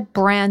entrepreneurship,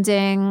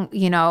 branding,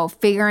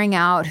 figuring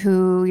out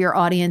who your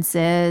audience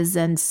is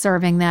and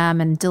serving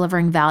them and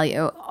delivering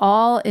value,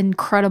 all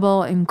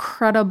incredible,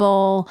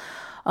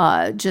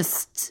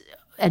 just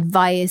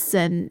advice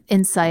and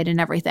insight and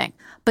everything.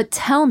 But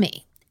tell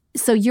me,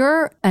 so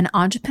you're an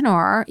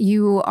entrepreneur,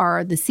 you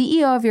are the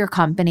CEO of your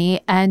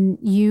company, and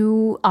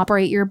you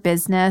operate your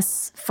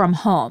business from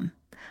home,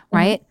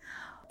 right? Mm-hmm.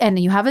 And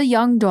you have a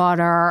young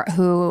daughter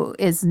who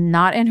is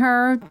not in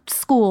her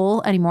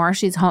school anymore.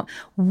 She's home.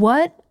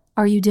 What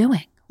are you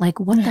doing? Like,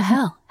 what the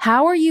hell?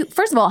 How are you?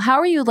 First of all, how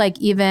are you like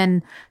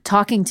even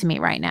talking to me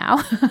right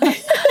now?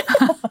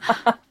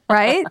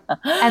 Right?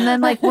 And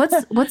then like,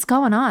 what's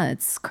going on?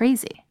 It's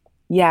crazy.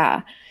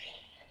 Yeah.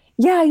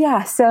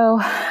 So,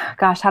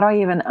 gosh, how do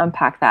I even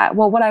unpack that?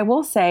 Well, what I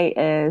will say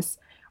is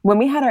when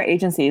we had our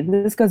agency,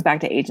 this goes back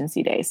to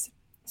agency days.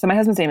 So my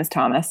husband's name is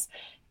Thomas.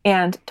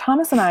 And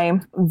Thomas and I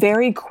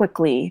very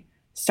quickly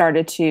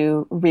started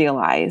to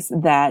realize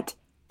that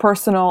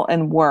personal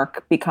and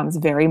work becomes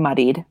very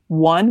muddied.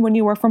 One, when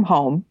you work from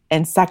home,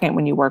 and second,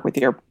 when you work with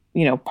your,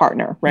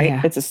 partner, right?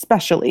 Yeah. It's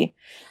especially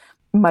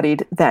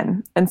muddied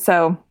then. And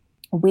so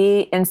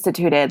we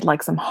instituted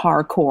like some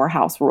hardcore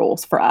house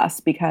rules for us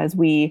because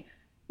we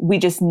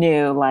just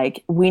knew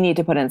like we need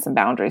to put in some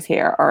boundaries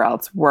here or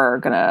else we're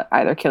going to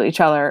either kill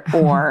each other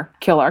or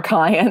kill our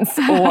clients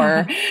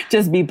or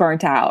just be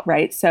burnt out,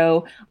 right?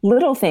 So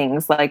little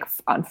things like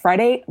on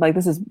Friday, like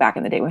this is back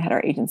in the day when we had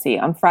our agency,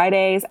 on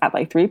Fridays at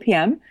like 3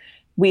 p.m.,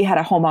 we had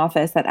a home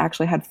office that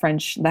actually had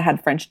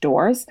French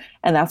doors,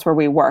 and that's where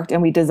we worked.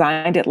 And we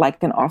designed it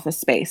like an office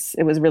space.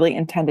 It was really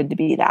intended to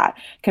be that.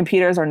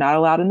 Computers are not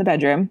allowed in the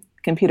bedroom.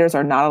 Computers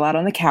are not allowed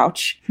on the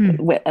couch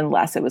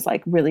unless it was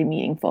like really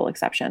meaningful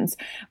exceptions.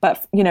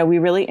 But, we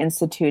really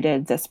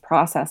instituted this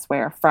process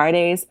where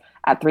Fridays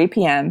at 3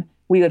 p.m.,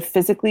 we would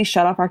physically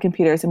shut off our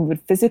computers and we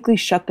would physically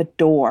shut the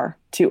door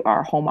to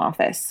our home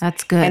office.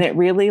 That's good. And it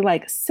really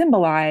like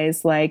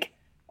symbolized like,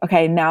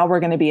 okay, now we're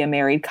going to be a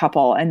married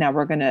couple and now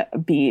we're going to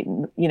be,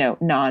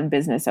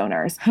 non-business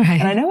owners. Right.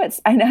 And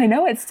I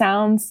know it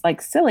sounds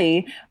like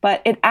silly,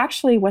 but it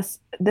actually was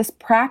this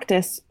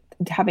practice.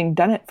 Having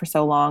done it for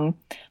so long,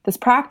 this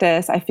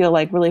practice, I feel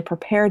like really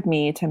prepared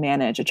me to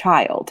manage a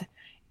child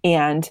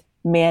and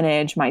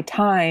manage my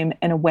time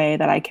in a way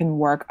that I can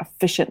work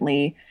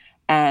efficiently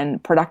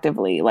and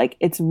productively. Like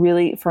it's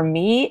really, for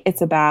me,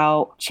 it's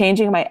about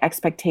changing my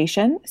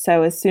expectation.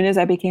 So as soon as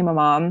I became a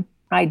mom,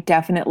 I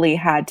definitely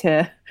had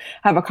to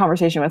have a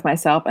conversation with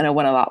myself, and it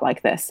went a lot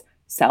like this.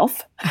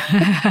 Self.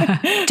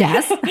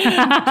 Jess.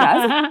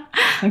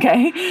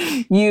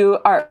 Okay. You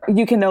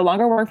can no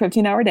longer work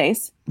 15-hour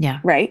days. Yeah.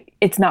 Right.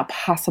 It's not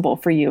possible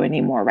for you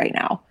anymore right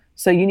now.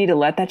 So you need to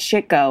let that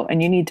shit go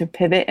and you need to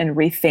pivot and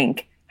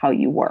rethink how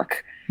you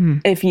work.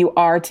 If you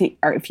are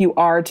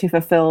to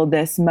fulfill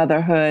this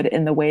motherhood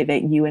in the way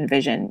that you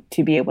envision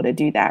to be able to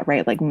do that,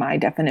 right? Like my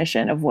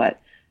definition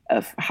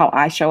of how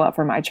I show up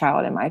for my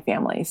child and my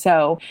family.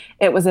 So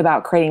it was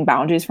about creating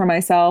boundaries for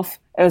myself.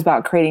 It was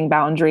about creating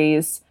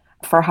boundaries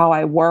for how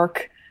I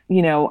work.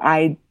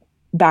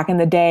 Back in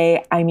the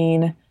day,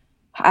 I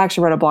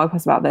actually wrote a blog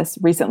post about this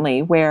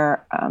recently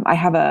where I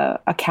have a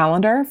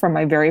calendar from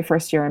my very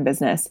first year in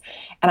business.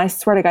 And I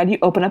swear to God, you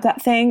open up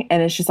that thing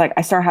and it's just like,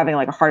 I start having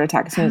like a heart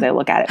attack as soon as I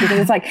look at it, because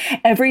it's like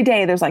every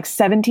day there's like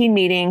 17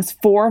 meetings,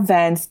 4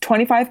 events,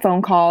 25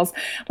 phone calls,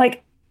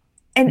 like,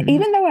 and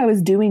even though I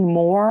was doing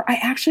more, I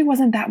actually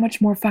wasn't that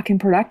much more fucking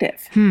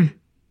productive.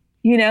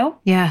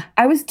 Yeah.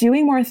 I was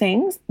doing more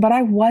things, but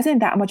I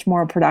wasn't that much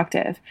more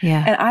productive.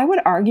 Yeah. And I would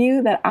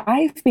argue that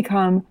I've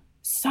become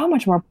so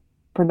much more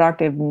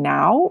productive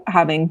now,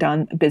 having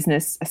done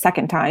business a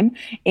second time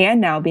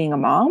and now being a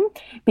mom,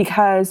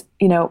 because,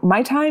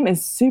 my time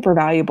is super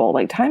valuable.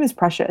 Like time is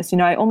precious.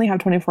 I only have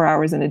 24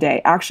 hours in a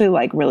day, actually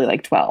like really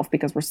like 12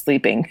 because we're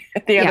sleeping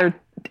the other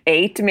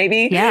 8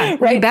 maybe. Yeah.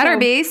 Right. You better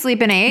be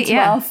sleeping 8.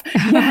 12.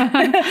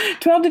 Yeah.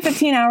 12 to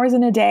 15 hours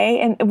in a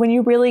day. And when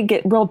you really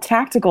get real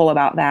tactical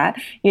about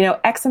that,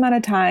 X amount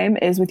of time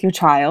is with your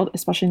child,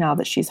 especially now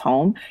that she's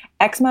home.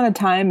 X amount of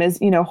time is,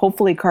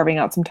 hopefully carving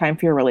out some time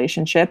for your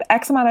relationship.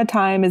 X amount of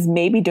time is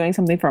maybe doing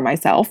something for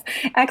myself.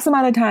 X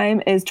amount of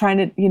time is trying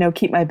to,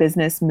 keep my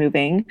business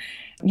moving.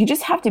 You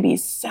just have to be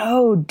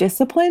so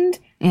disciplined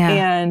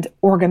and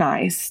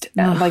organized.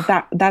 Like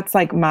that's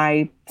like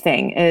my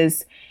thing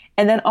is.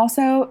 And then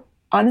also,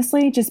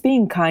 honestly, just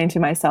being kind to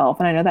myself.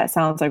 And I know that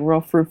sounds like real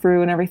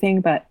frou-frou and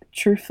everything, but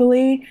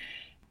truthfully,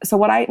 so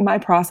my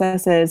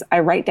process is I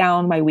write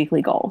down my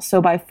weekly goals.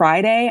 So by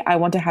Friday, I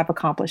want to have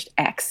accomplished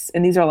X.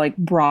 And these are like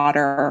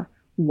broader,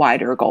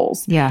 wider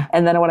goals. Yeah.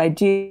 And then what I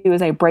do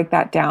is I break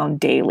that down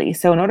daily.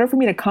 So in order for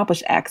me to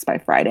accomplish X by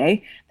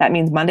Friday, that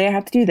means Monday I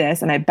have to do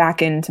this, and I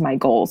back into my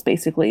goals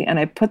basically. And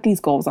I put these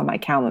goals on my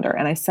calendar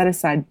and I set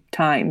aside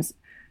times.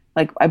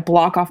 Like I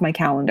block off my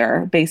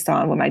calendar based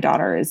on when my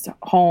daughter is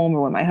home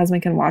or when my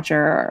husband can watch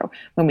her or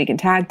when we can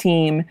tag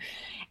team.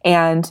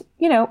 And,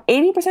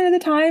 80% of the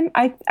time,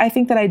 I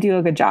think that I do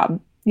a good job,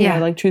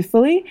 like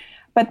truthfully.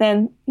 But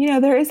then,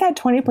 there is that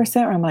 20%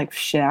 where I'm like,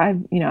 shit,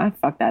 I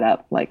fucked that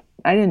up. Like,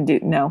 I didn't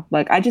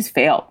I just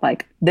failed.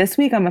 Like, this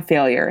week I'm a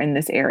failure in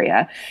this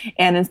area.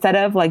 And instead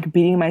of like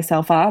beating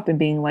myself up and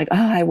being like,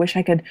 oh, I wish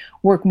I could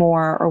work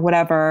more or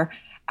whatever,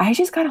 I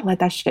just got to let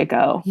that shit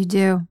go. You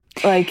do.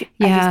 Like,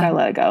 I just got to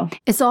let it go.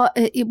 It's all,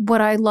 what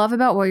I love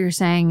about what you're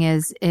saying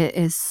is it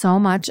is so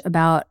much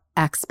about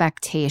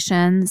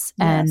expectations.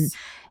 Yes. And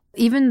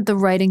even the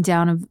writing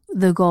down of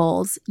the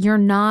goals, you're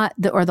not,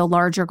 or the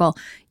larger goal,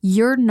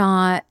 you're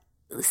not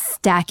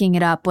stacking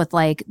it up with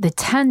like the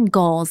 10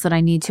 goals that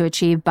I need to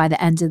achieve by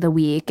the end of the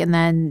week and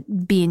then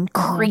being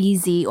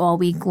crazy all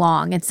week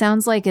long. It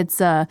sounds like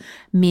it's a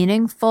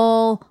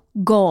meaningful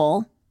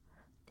goal.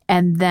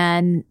 And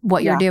then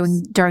what you're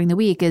doing during the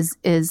week is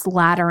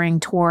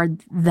laddering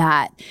toward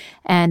that.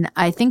 And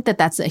I think that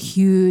that's a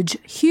huge,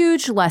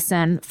 huge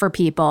lesson for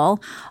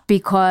people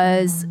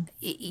because,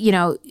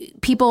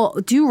 people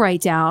do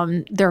write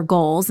down their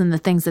goals and the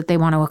things that they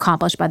want to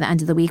accomplish by the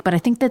end of the week. But I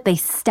think that they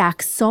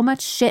stack so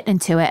much shit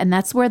into it. And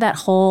that's where that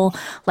whole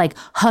like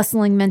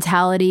hustling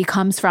mentality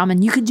comes from.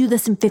 And you could do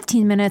this in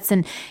 15 minutes.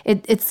 And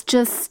it's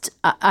just,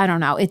 I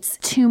don't know, it's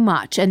too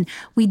much. And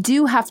we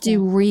do have to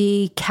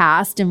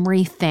recast and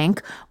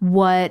rethink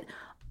what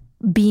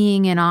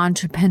being an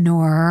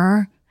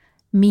entrepreneur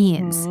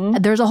means.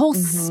 There's a whole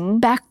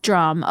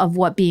spectrum of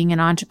what being an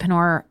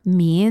entrepreneur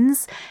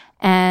means.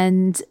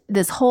 And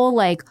this whole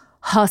like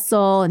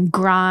hustle and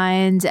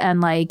grind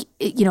and like,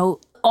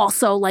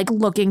 also like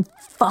looking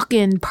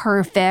fucking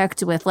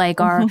perfect with like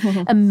our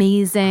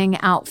amazing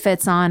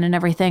outfits on and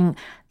everything.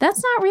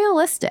 That's not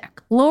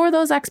realistic. Lower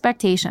those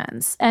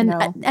expectations and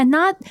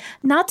not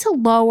to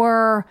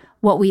lower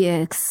what we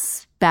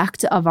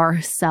expect of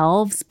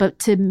ourselves, but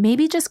to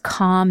maybe just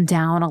calm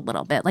down a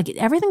little bit. Like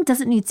everything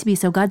doesn't need to be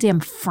so goddamn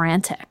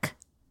frantic.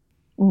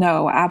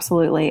 No,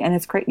 absolutely. And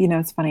it's great.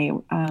 It's funny.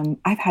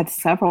 I've had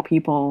several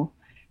people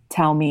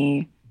tell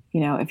me,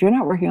 if you're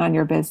not working on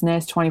your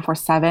business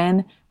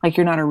 24/7, like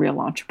you're not a real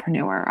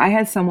entrepreneur. I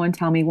had someone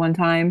tell me one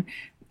time,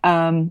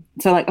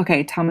 so like,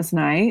 okay, Thomas and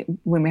I,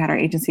 when we had our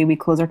agency, we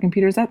close our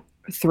computers at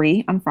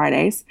 3 on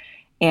Fridays.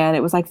 And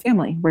it was like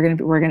family. We're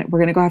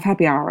gonna go have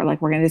happy hour.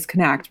 Like we're gonna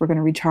disconnect. We're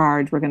gonna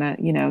recharge. We're gonna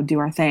do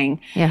our thing.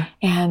 Yeah.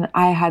 And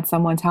I had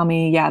someone tell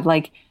me,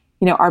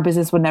 our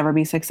business would never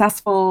be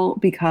successful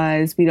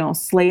because we don't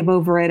slave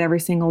over it every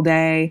single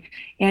day.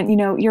 And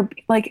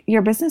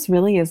your business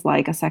really is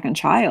like a second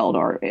child,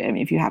 or I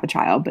mean, if you have a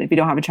child, but if you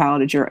don't have a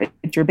child, it's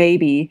your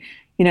baby.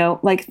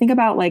 Like think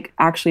about like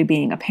actually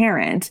being a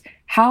parent.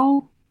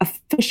 How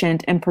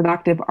efficient and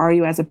productive are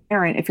you as a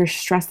parent if you're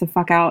stressed the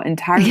fuck out and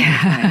tired all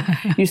the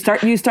time?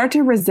 You start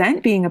to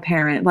resent being a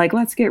parent. Like,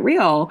 let's get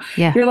real.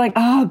 Yeah. You're like,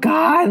 oh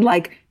God,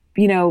 like,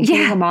 being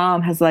a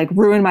mom has like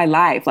ruined my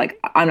life. Like,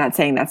 I'm not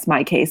saying that's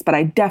my case, but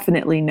I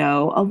definitely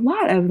know a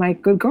lot of my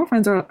good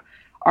girlfriends are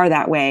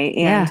that way.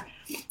 And,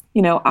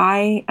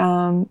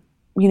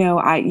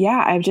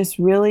 I've just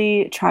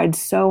really tried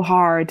so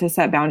hard to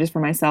set boundaries for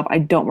myself. I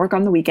don't work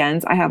on the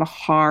weekends. I have a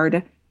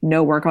hard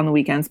no work on the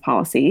weekends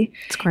policy.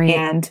 It's great.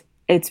 And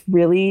it's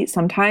really,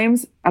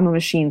 sometimes I'm a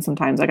machine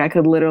sometimes. Like I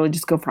could literally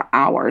just go for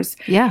hours.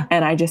 Yeah.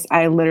 And I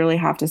literally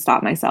have to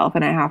stop myself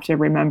and I have to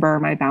remember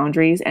my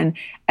boundaries. And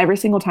every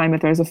single time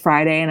if there's a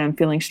Friday and I'm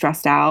feeling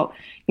stressed out,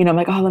 I'm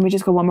like, oh, let me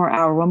just go one more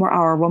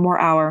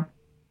hour.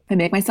 I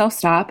make myself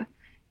stop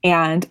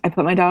and I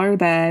put my daughter to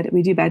bed.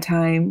 We do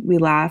bedtime. We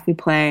laugh, we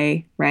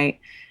play, right?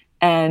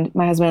 And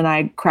my husband and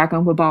I crack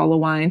open a bottle of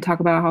wine, talk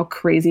about how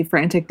crazy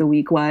frantic the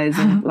week was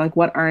and like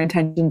what our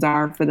intentions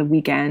are for the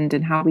weekend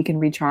and how we can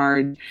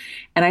recharge.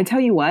 And I tell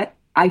you what,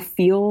 I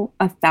feel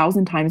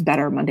 1,000 times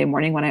better Monday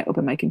morning when I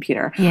open my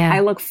computer. Yeah.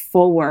 I look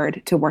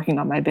forward to working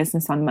on my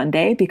business on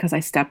Monday because I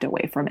stepped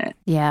away from it.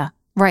 Yeah.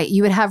 Right.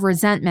 You would have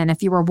resentment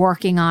if you were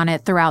working on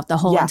it throughout the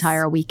whole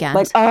entire weekend.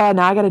 Like, oh,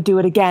 now I got to do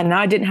it again. Now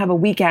I didn't have a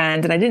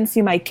weekend and I didn't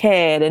see my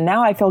kid and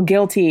now I feel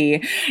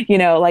guilty,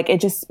 like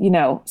it just,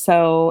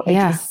 so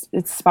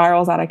it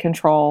spirals out of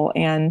control.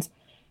 And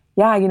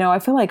I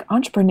feel like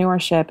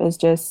entrepreneurship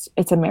is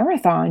it's a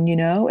marathon,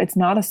 it's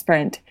not a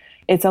sprint.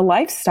 It's a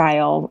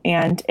lifestyle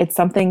and it's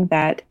something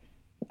that,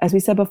 as we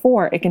said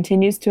before, it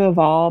continues to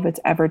evolve. It's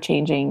ever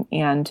changing.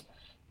 And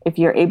if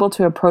you're able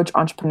to approach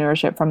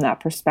entrepreneurship from that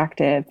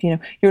perspective,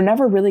 you're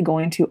never really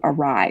going to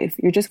arrive.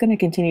 You're just going to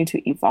continue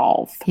to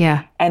evolve.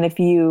 Yeah. And if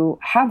you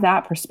have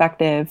that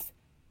perspective,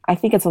 I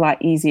think it's a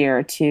lot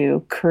easier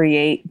to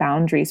create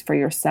boundaries for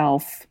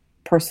yourself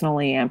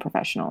personally and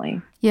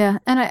professionally. Yeah.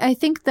 And I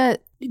think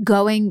that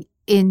going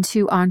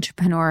into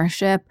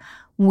entrepreneurship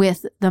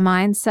with the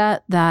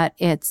mindset that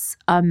it's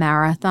a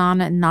marathon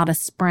and not a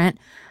sprint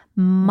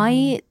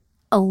might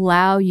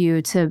allow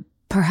you to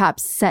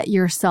perhaps set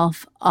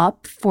yourself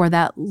up for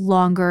that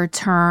longer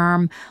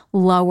term,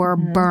 lower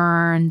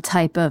burn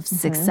type of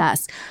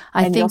success.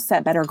 I think you'll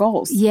set better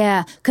goals.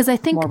 Yeah, because I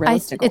think more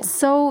realistic goals. It's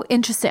so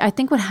interesting. I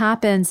think what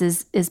happens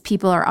is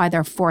people are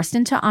either forced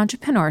into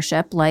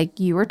entrepreneurship, like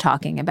you were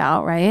talking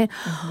about, right?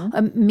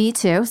 Me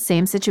too,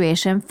 same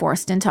situation,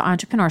 forced into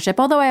entrepreneurship.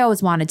 Although I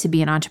always wanted to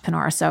be an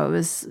entrepreneur,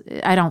 so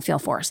I don't feel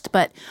forced.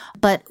 But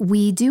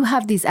we do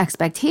have these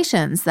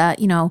expectations that,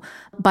 you know,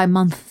 by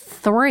month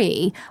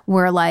 3,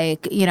 we're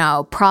like, you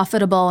know,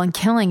 profitable and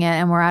killing it,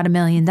 and we're at $1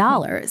 million.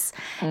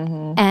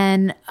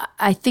 And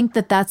I think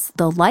that that's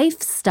the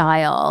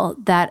lifestyle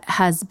that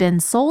has been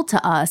sold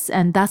to us.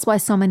 And that's why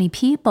so many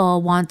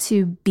people want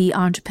to be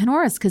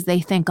entrepreneurs, because they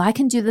think I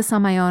can do this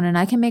on my own and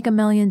I can make $1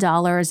 million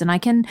and I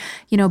can,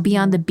 you know, be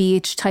on the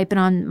beach, typing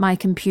on my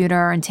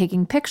computer and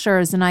taking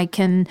pictures, and I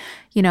can,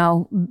 you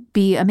know,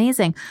 be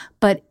amazing.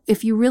 But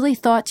if you really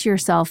thought to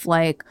yourself,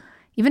 like,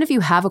 even if you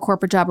have a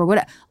corporate job or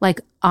whatever,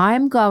 like,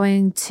 I'm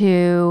going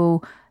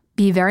to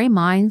be very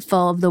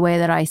mindful of the way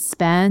that I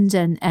spend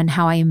and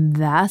how I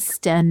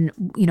invest and,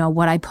 you know,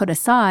 what I put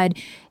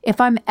aside. If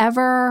I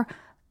ever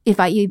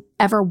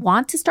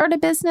want to start a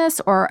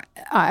business, or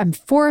I'm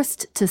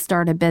forced to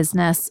start a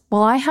business,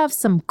 well, I have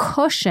some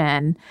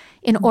cushion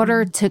in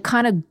order to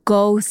kind of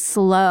go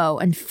slow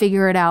and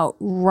figure it out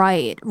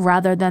right,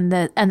 rather than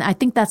and I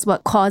think that's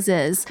what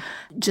causes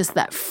just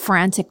that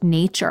frantic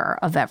nature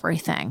of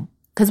everything.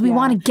 Because we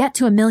want to get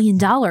to $1 million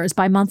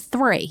by month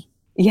 3.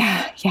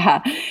 Yeah.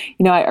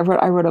 You know, I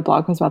wrote a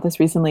blog post about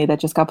this recently that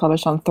just got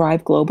published on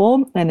Thrive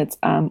Global, and it's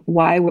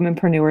why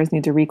womenpreneurs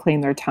need to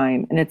reclaim their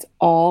time. And it's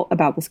all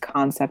about this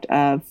concept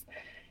of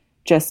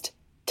just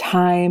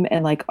time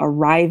and like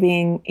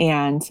arriving,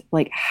 and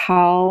like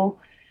how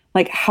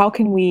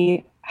can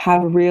we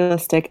have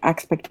realistic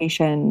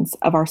expectations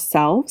of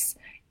ourselves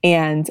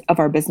and of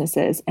our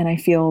businesses. And I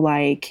feel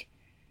like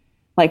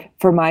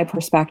from my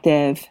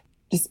perspective,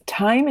 just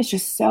time is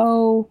just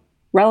so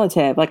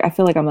relative. Like, I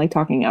feel like I'm like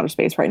talking outer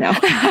space right now.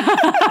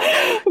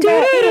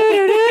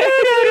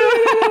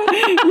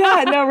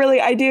 Yeah, no, really,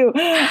 I do.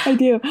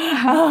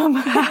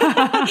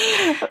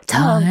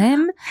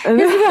 Time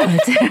is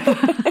relative.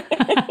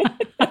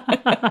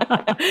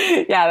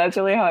 Yeah, that's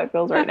really how it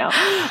feels right now.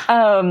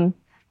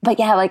 But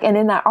yeah, like, and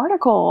in that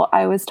article,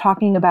 I was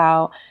talking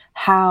about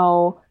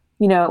how,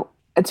 you know,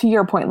 to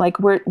your point, like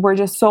we're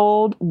just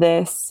sold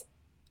this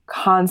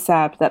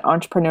concept that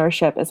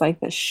entrepreneurship is like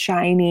this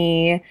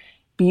shiny,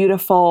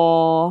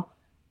 beautiful,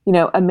 you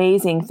know,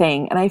 amazing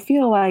thing. And I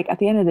feel like at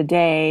the end of the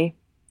day,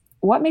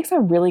 what makes a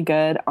really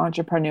good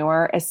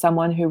entrepreneur is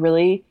someone who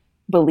really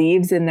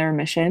believes in their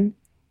mission,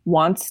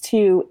 wants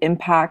to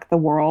impact the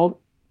world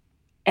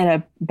in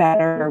a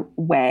better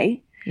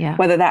way. Yeah.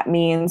 Whether that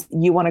means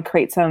you want to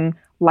create some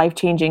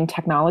life-changing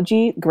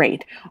technology,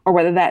 great. Or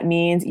whether that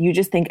means you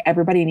just think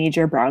everybody needs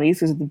your brownies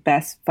because they're the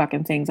best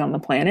fucking things on the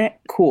planet,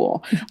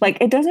 cool. Like,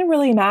 it doesn't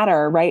really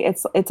matter, right?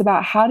 It's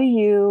about how do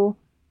you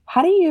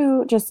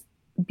just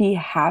be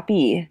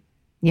happy?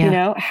 Yeah. You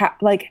know,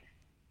 like,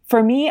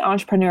 for me,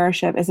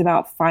 entrepreneurship is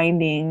about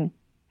finding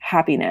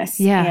happiness.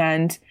 Yeah.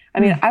 And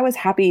I mean, I was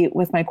happy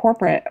with my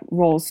corporate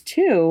roles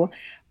too,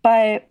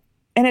 but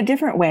in a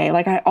different way.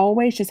 Like, I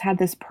always just had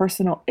this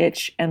personal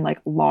itch and like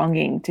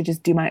longing to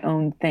just do my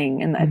own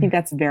thing. And I think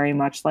that's very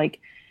much like,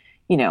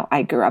 you know,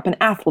 I grew up an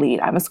athlete.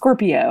 I'm a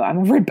Scorpio.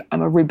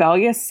 I'm a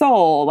rebellious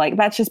soul. Like,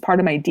 that's just part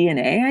of my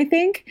DNA, I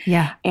think.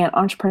 Yeah. And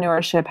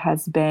entrepreneurship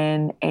has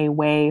been a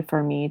way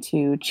for me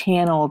to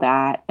channel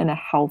that in a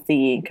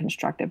healthy and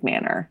constructive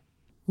manner.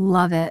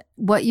 Love it.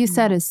 What you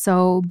said is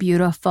so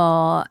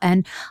beautiful.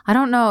 And I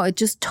don't know, it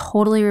just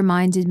totally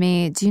reminded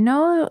me. Do you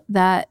know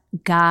that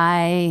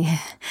guy?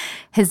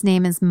 His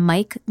name is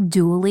Mike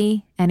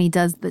Dooley, and he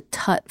does the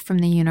Tut from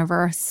the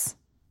Universe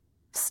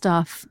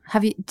stuff.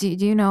 Do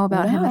you know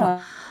about him at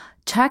all?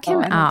 Check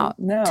him out.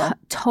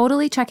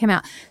 Totally check him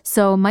out.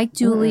 So Mike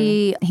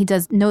Dooley, he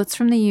does Notes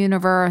from the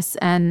Universe,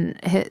 and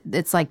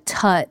it's like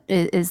Tut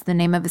is the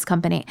name of his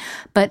company.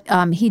 But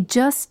he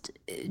just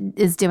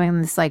is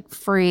doing this like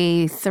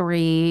free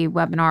 3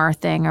 webinar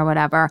thing or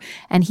whatever.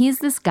 And he's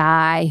this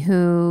guy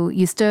who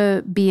used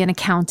to be an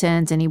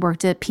accountant, and he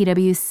worked at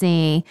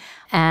PwC,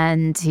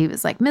 and he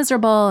was like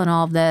miserable and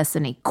all of this,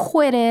 and he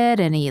quit it,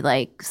 and he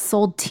like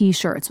sold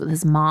t-shirts with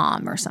his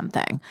mom or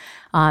something.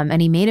 And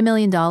he made $1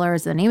 million,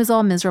 and he was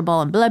all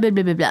miserable and blah, blah,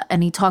 blah, blah, blah.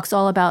 And he talks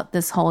all about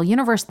this whole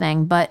universe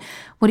thing. But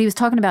what he was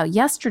talking about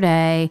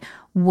yesterday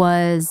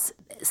was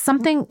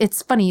something,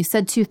 it's funny, you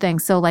said 2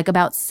 things. So like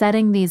about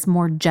setting these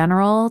more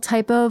general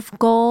type of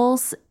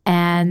goals,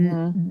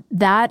 and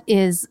that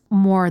is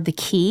more the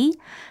key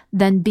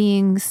than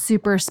being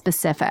super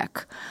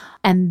specific.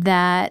 And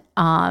that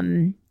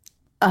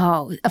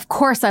Oh, of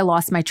course I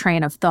lost my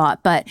train of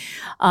thought, but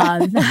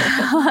duh.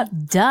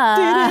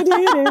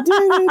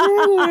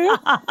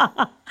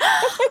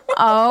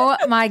 Oh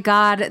my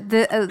God.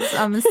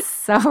 I'm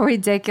so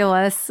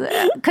ridiculous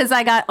because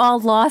I got all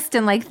lost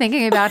in like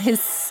thinking about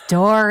his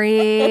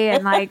story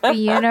and like the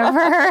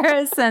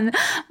universe, and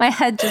my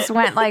head just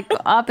went like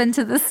up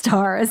into the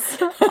stars.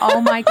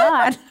 Oh my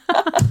God.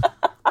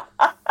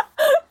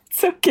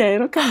 It's okay.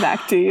 It'll come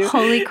back to you.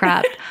 Holy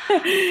crap.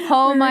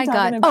 Oh my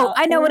God. Oh,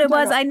 I know what it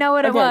was. I know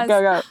what it was.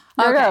 Go.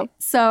 Okay.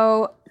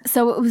 So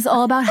it was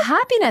all about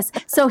happiness.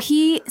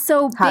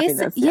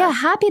 Happiness, yeah,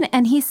 happiness.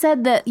 And he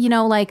said that,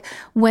 like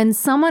when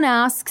someone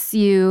asks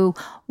you,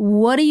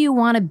 what do you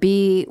want to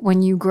be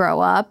when you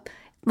grow up?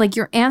 Like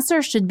your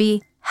answer should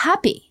be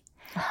happy.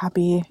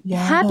 Happy.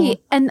 Yeah.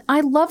 Happy. And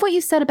I love what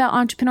you said about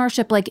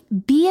entrepreneurship. Like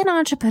be an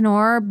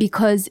entrepreneur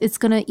because it's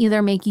going to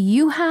either make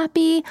you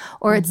happy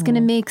or it's going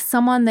to make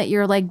someone that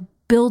you're like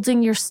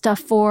building your stuff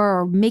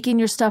for or making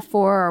your stuff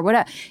for or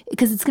whatever,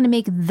 because it's going to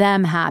make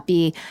them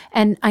happy.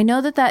 And I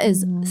know that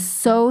is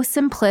so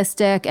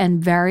simplistic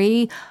and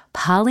very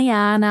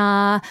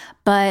Pollyanna,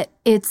 but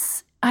it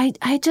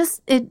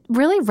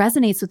really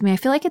resonates with me. I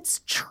feel like it's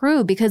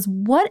true because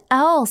what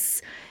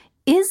else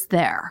is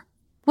there?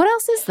 What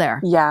else is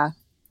there? Yeah.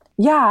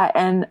 Yeah.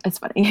 And it's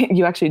funny.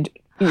 You actually,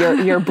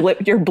 your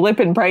blip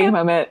in brain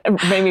moment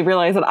made me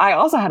realize that I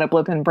also had a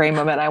blip in brain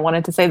moment. I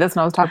wanted to say this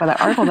when I was talking about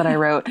that article that I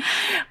wrote.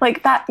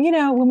 Like that,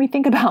 when we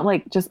think about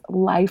like just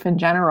life in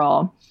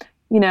general,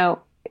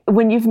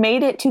 when you've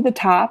made it to the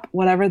top,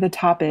 whatever the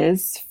top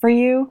is for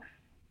you,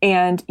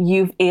 and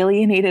you've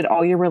alienated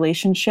all your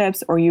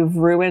relationships or you've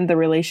ruined the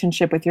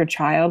relationship with your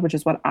child, which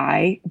is what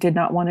I did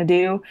not want to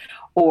do,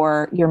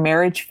 or your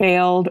marriage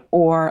failed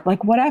or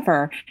like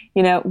whatever,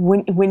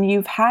 when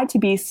you've had to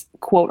be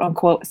quote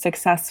unquote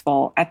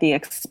successful at the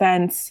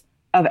expense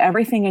of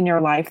everything in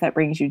your life that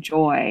brings you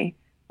joy,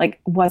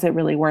 like, was it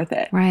really worth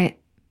it? Right.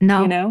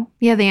 No.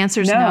 Yeah, the answer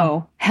is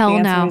no. Hell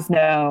no. The answer is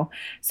no.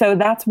 So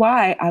that's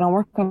why I don't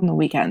work on the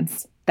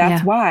weekends.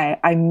 That's why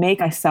I make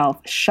myself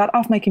shut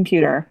off my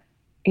computer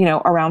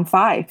around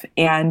 5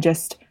 and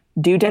just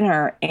do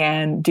dinner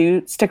and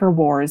do sticker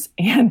wars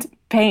and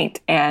paint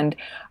and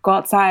go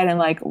outside. And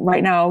like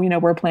right now,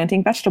 we're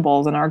planting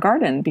vegetables in our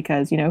garden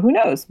because, who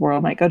knows,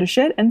 world might go to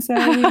shit. And so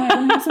we might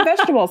have some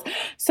vegetables.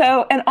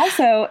 So, and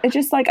also it's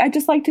just like, I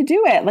just like to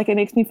do it. Like it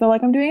makes me feel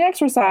like I'm doing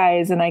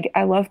exercise and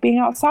I love being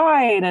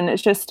outside and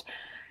it's just,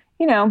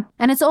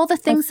 And it's all the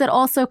things that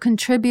also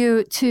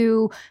contribute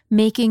to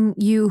making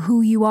you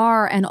who you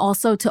are and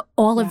also to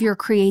all of your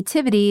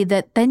creativity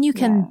that then you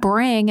can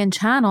bring and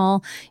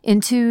channel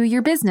into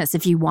your business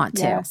if you want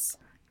to.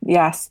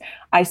 Yes.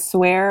 I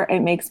swear it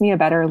makes me a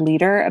better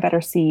leader, a better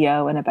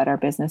CEO, and a better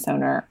business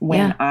owner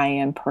when I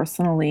am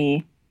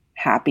personally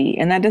happy.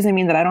 And that doesn't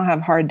mean that I don't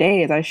have hard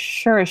days. I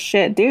sure as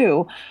shit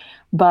do.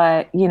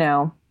 But,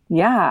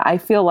 I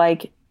feel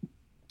like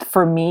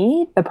for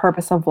me, the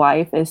purpose of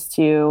life is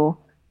to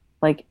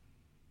like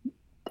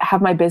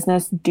have my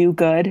business do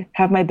good,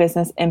 have my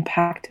business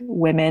impact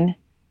women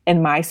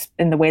in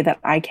the way that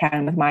I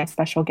can with my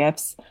special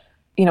gifts,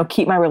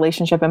 keep my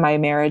relationship and my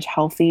marriage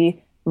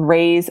healthy,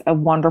 raise a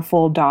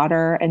wonderful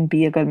daughter and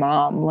be a good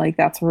mom. Like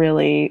that's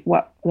really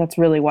what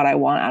I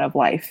want out of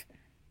life,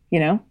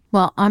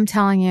 Well, I'm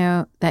telling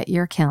you that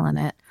you're killing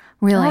it.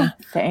 Really.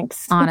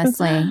 Thanks.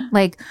 Honestly.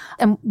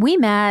 And we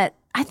met,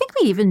 I think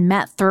we even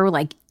met through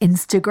like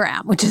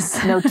Instagram, which is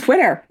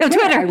Twitter.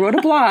 Twitter. I wrote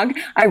a blog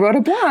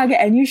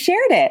and you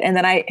shared it. And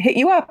then I hit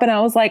you up and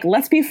I was like,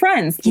 let's be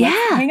friends.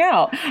 Let's hang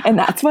out. And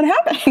that's what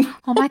happened.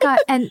 Oh my God.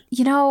 And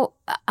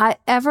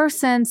ever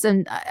since,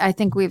 and I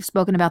think we've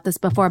spoken about this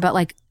before, but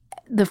like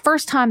the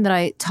first time that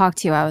I talked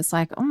to you, I was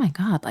like, oh my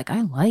God, like I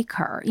like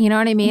her. You know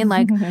what I mean?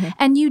 Like,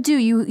 and you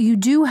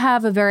do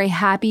have a very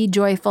happy,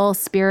 joyful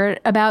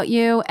spirit about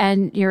you,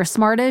 and you're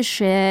smart as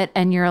shit,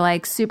 and you're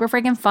like super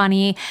freaking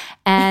funny,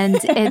 and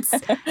it's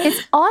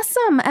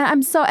awesome.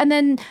 And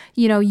then,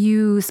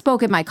 you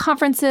spoke at my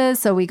conferences,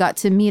 so we got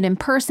to meet in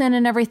person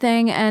and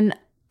everything, and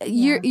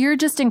you're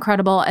just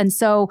incredible. And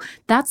so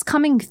that's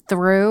coming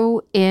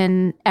through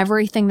in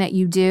everything that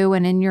you do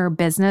and in your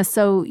business.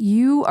 So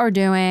you are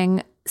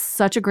doing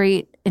such a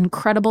great,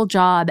 incredible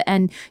job,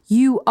 and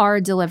you are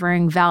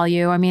delivering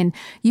value. I mean,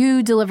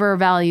 you deliver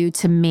value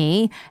to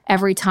me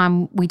every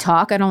time we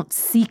talk. I don't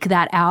seek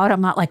that out. I'm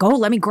not like, oh,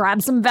 let me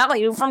grab some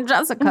value from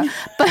Jessica.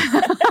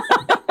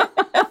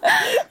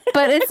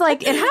 But it's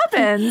like, it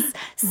happens.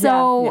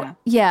 So,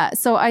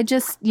 so I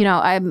just,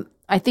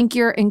 I think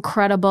you're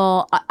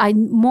incredible.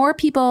 More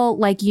people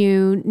like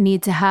you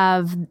need to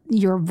have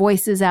your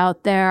voices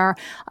out there.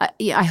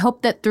 I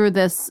hope that through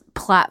this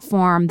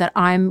platform that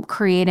I'm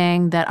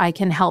creating, that I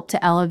can help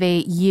to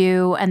elevate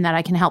you and that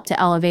I can help to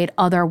elevate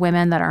other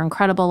women that are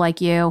incredible like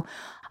you.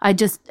 I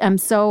just am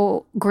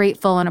so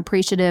grateful and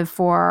appreciative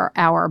for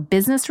our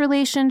business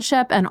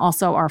relationship and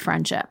also our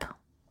friendship.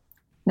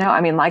 No,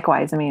 I mean,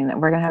 likewise. I mean,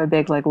 we're going to have a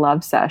big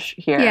love sesh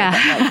here. Yeah.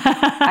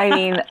 I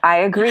mean, I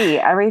agree.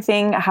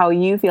 Everything, how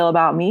you feel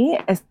about me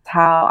is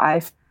how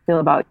I feel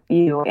about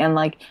you. And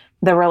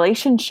the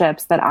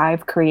relationships that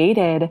I've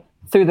created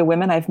through the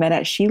women I've met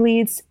at She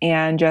Leads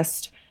and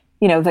just,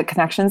 the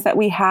connections that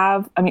we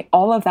have. I mean,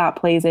 all of that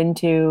plays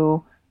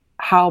into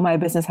how my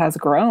business has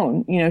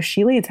grown.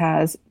 She Leads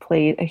has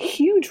played a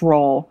huge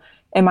role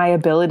in my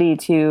ability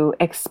to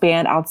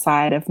expand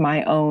outside of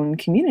my own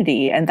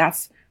community. And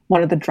that's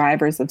one of the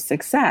drivers of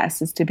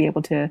success, is to be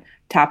able to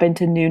tap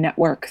into new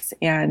networks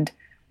and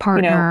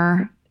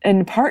partner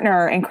and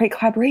create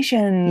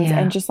collaborations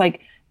and just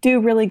like do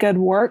really good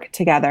work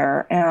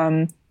together.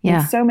 And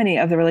so many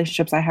of the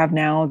relationships I have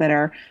now that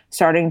are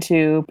starting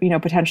to,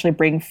 potentially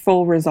bring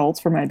full results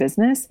for my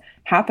business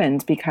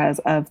happened because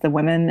of the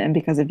women and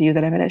because of you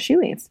that I met at She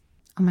Leads.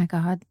 Oh my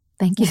God.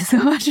 Thank you so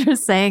much for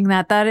saying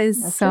that. That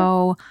is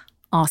so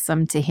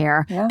awesome to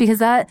hear,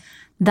 because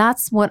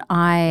that's what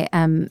I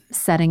am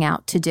setting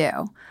out to do.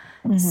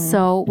 Mm-hmm.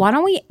 So why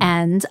don't we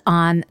end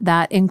on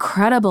that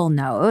incredible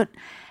note?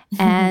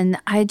 And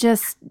I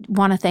just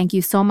want to thank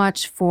you so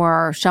much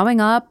for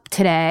showing up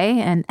today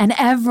and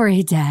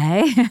every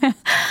day.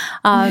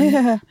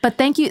 But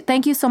thank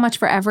you so much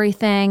for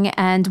everything.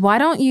 And why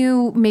don't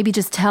you maybe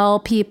just tell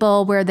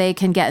people where they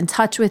can get in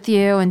touch with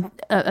you and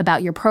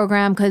about your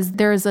program, because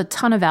there's a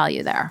ton of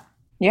value there.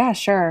 Yeah,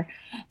 sure.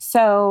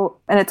 So,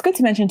 and it's good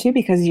to mention too,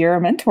 because you're a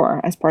mentor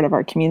as part of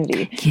our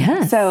community.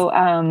 Yes. So,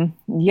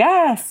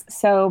 yes.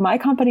 So my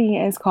company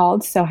is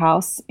called Sew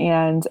House,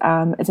 and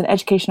it's an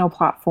educational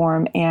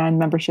platform and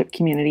membership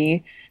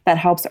community that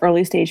helps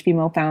early stage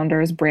female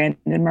founders brand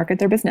and market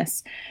their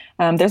business.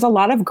 There's a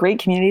lot of great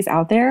communities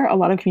out there, a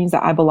lot of communities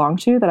that I belong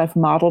to that I've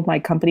modeled my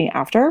company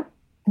after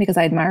because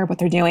I admire what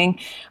they're doing.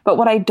 But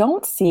what I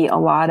don't see a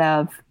lot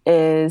of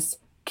is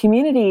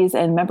communities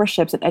and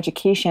memberships and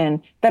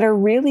education that are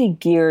really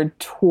geared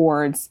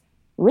towards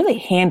really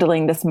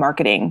handling this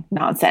marketing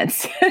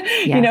nonsense,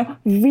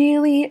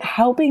 really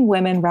helping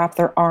women wrap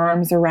their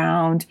arms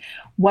around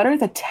what are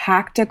the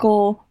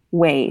tactical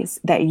ways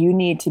that you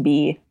need to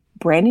be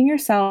branding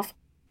yourself,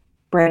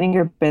 branding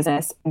your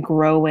business,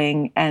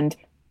 growing and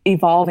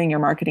evolving your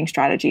marketing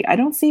strategy. I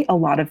don't see a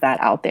lot of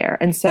that out there.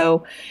 And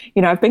so,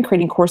 I've been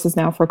creating courses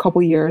now for a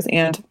couple years,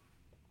 and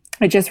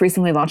I just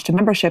recently launched a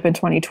membership in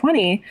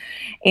 2020,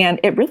 and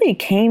it really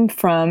came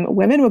from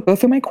women would go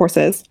through my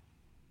courses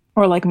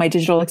or like my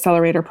digital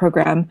accelerator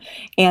program,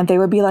 and they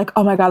would be like,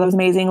 "Oh my God, that was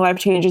amazing. Life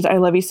changes. I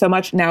love you so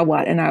much. Now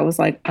what?" And I was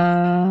like,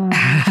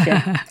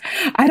 shit.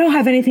 I don't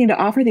have anything to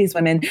offer these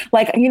women.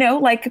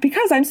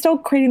 Because I'm still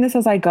creating this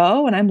as I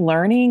go, and I'm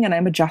learning and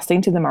I'm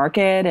adjusting to the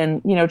market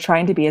and,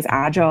 trying to be as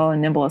agile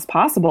and nimble as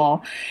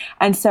possible.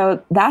 And so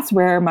that's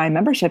where my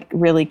membership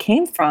really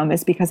came from,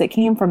 is because it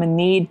came from a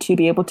need to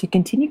be able to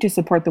continue to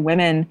support the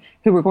women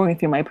who were going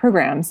through my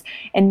programs.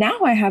 And now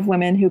I have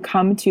women who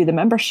come to the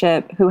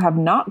membership who have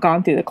not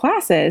gone through the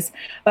classes,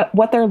 but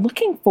what they're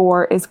looking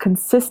for is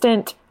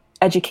consistent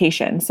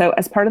education. So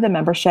as part of the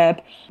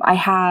membership, I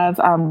have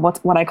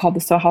what I call the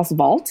Sew House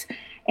Vault.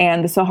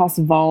 And the Sew House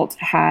Vault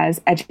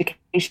has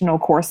educational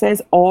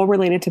courses all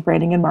related to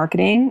branding and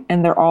marketing,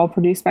 and they're all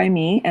produced by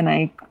me, and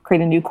I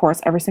create a new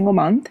course every single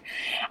month.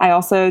 I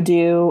also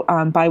do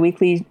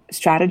biweekly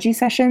strategy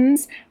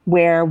sessions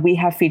where we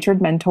have featured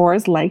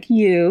mentors like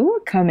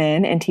you come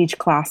in and teach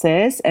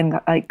classes and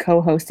like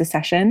co-host a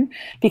session,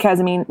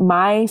 because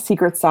my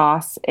secret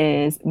sauce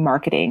is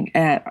marketing.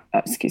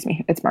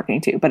 It's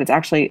marketing too, but it's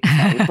actually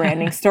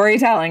branding,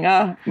 storytelling.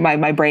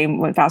 My brain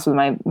went faster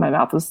than my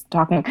mouth was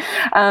talking.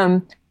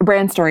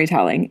 Brand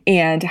storytelling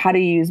and how to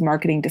use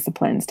marketing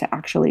disciplines to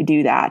actually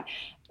do that.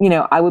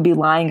 I would be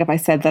lying if I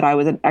said that I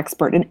was an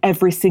expert in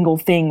every single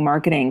thing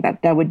marketing.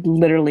 That would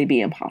literally be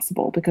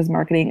impossible, because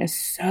marketing is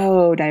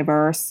so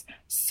diverse,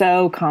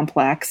 so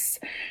complex.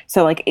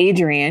 So like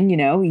Adrienne,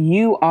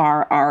 you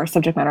are our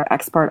subject matter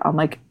expert on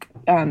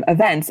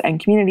events and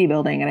community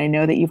building. And I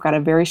know that you've got a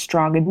very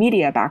strong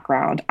media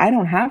background. I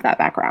don't have that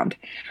background.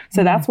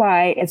 So that's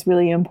why it's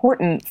really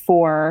important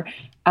for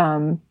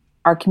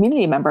our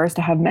community members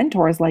to have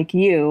mentors like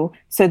you,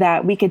 so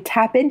that we could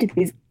tap into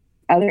these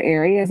other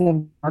areas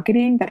of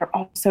marketing that are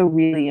also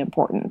really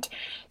important.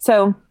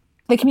 So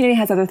the community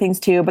has other things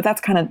too, but that's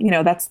kind of,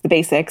 that's the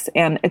basics.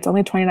 And it's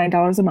only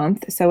 $29 a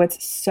month. So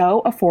it's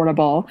so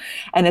affordable.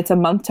 And it's a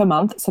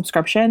month-to-month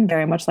subscription,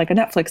 very much like a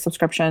Netflix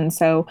subscription.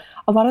 So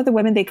a lot of the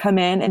women, they come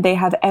in and they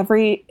have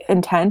every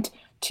intent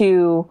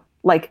to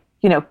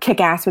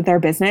kick ass with their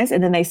business,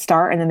 and then they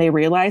start and then they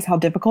realize how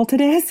difficult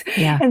it is.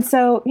 Yeah. And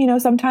so,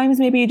 sometimes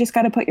maybe you just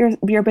got to put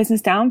your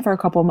business down for a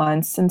couple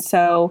months. And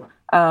so,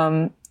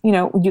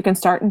 you can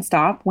start and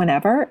stop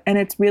whenever. And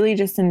it's really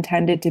just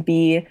intended to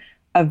be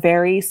a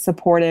very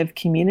supportive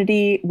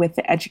community with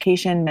the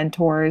education,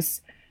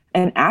 mentors,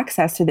 and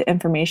access to the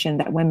information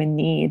that women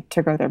need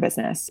to grow their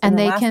business. And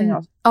they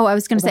can, I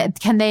was going to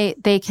say,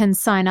 they can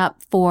sign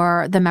up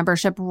for the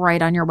membership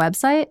right on your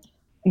website?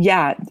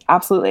 Yeah,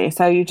 absolutely.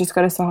 So you just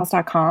go to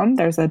sewhouse.com.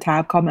 There's a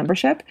tab called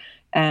membership,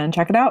 and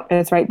check it out.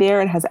 It's right there.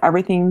 It has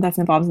everything that's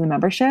involved in the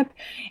membership.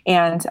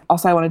 And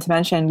also I wanted to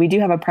mention, we do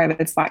have a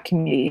private Slack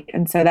community.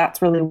 And so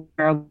that's really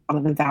where a lot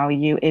of the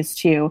value is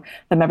too.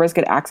 The members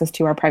get access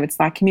to our private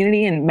Slack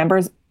community, and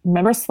members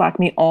members Slack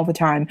me all the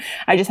time.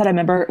 I just had a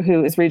member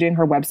who is redoing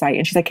her website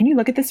and she's like, can you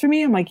look at this for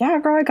me? I'm like, yeah,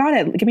 girl, I got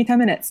it. Give me 10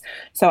 minutes.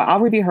 So I'll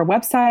review her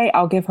website.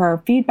 I'll give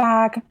her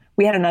feedback.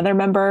 We had another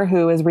member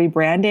who is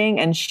rebranding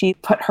and she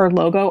put her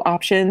logo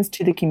options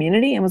to the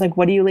community and was like,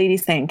 what do you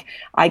ladies think?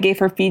 I gave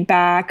her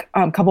feedback.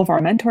 A couple of our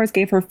mentors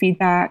gave her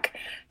feedback.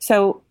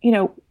 So,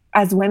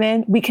 as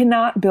women, we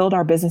cannot build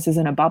our businesses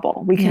in a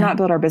bubble. We cannot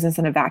build our business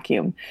in a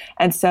vacuum.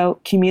 And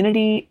so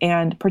community,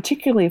 and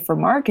particularly for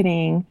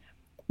marketing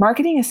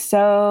is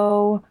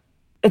so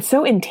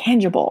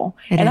intangible.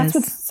 That's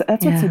what's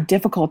so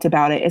difficult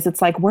about it is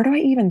it's like, where do I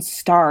even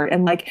start?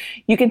 And like,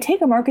 you can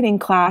take a marketing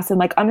class and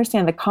like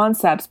understand the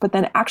concepts, but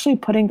then actually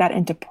putting that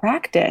into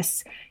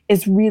practice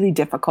is really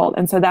difficult.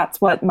 And so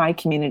that's what my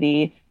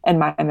community and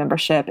my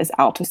membership is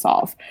out to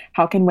solve.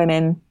 How can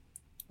women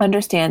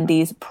understand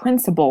these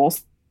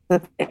principles,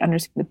 that they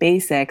understand the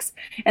basics,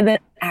 and then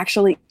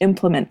actually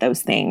implement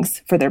those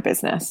things for their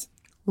business?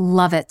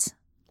 Love it.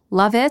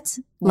 Love it.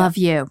 Yeah. Love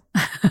you.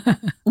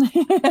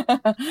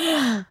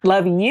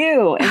 Love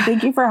you. And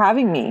thank you for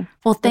having me.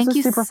 Well, thank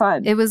you. Super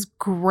fun. It was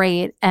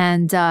great.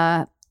 And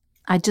I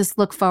just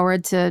look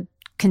forward to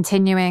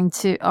continuing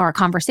to our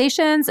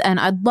conversations. And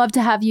I'd love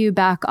to have you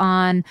back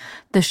on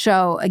the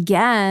show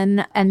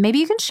again. And maybe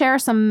you can share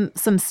some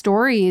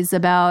stories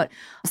about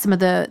some of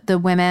the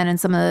women and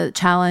some of the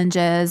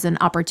challenges and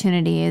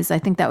opportunities. I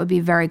think that would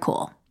be very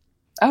cool.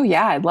 Oh,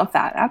 yeah. I'd love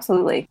that.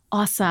 Absolutely.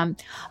 Awesome.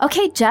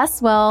 Okay,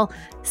 Jess, well,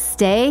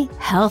 stay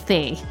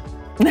healthy.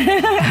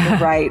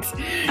 Right.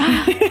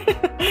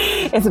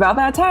 It's about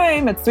that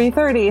time. It's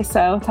 3:30,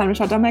 so time to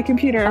shut down my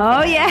computer.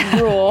 Oh, yeah.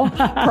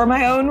 For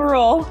my own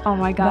rule. Oh,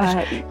 my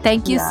gosh. But,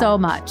 thank you so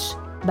much.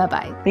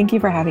 Bye-bye. Thank you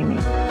for having me.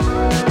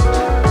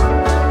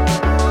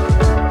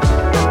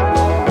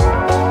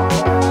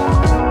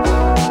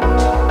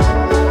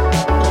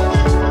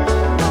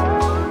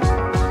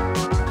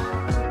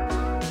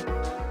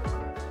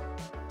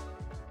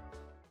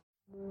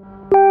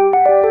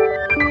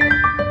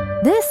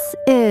 This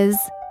is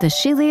the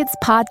She Leads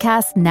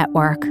Podcast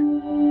Network.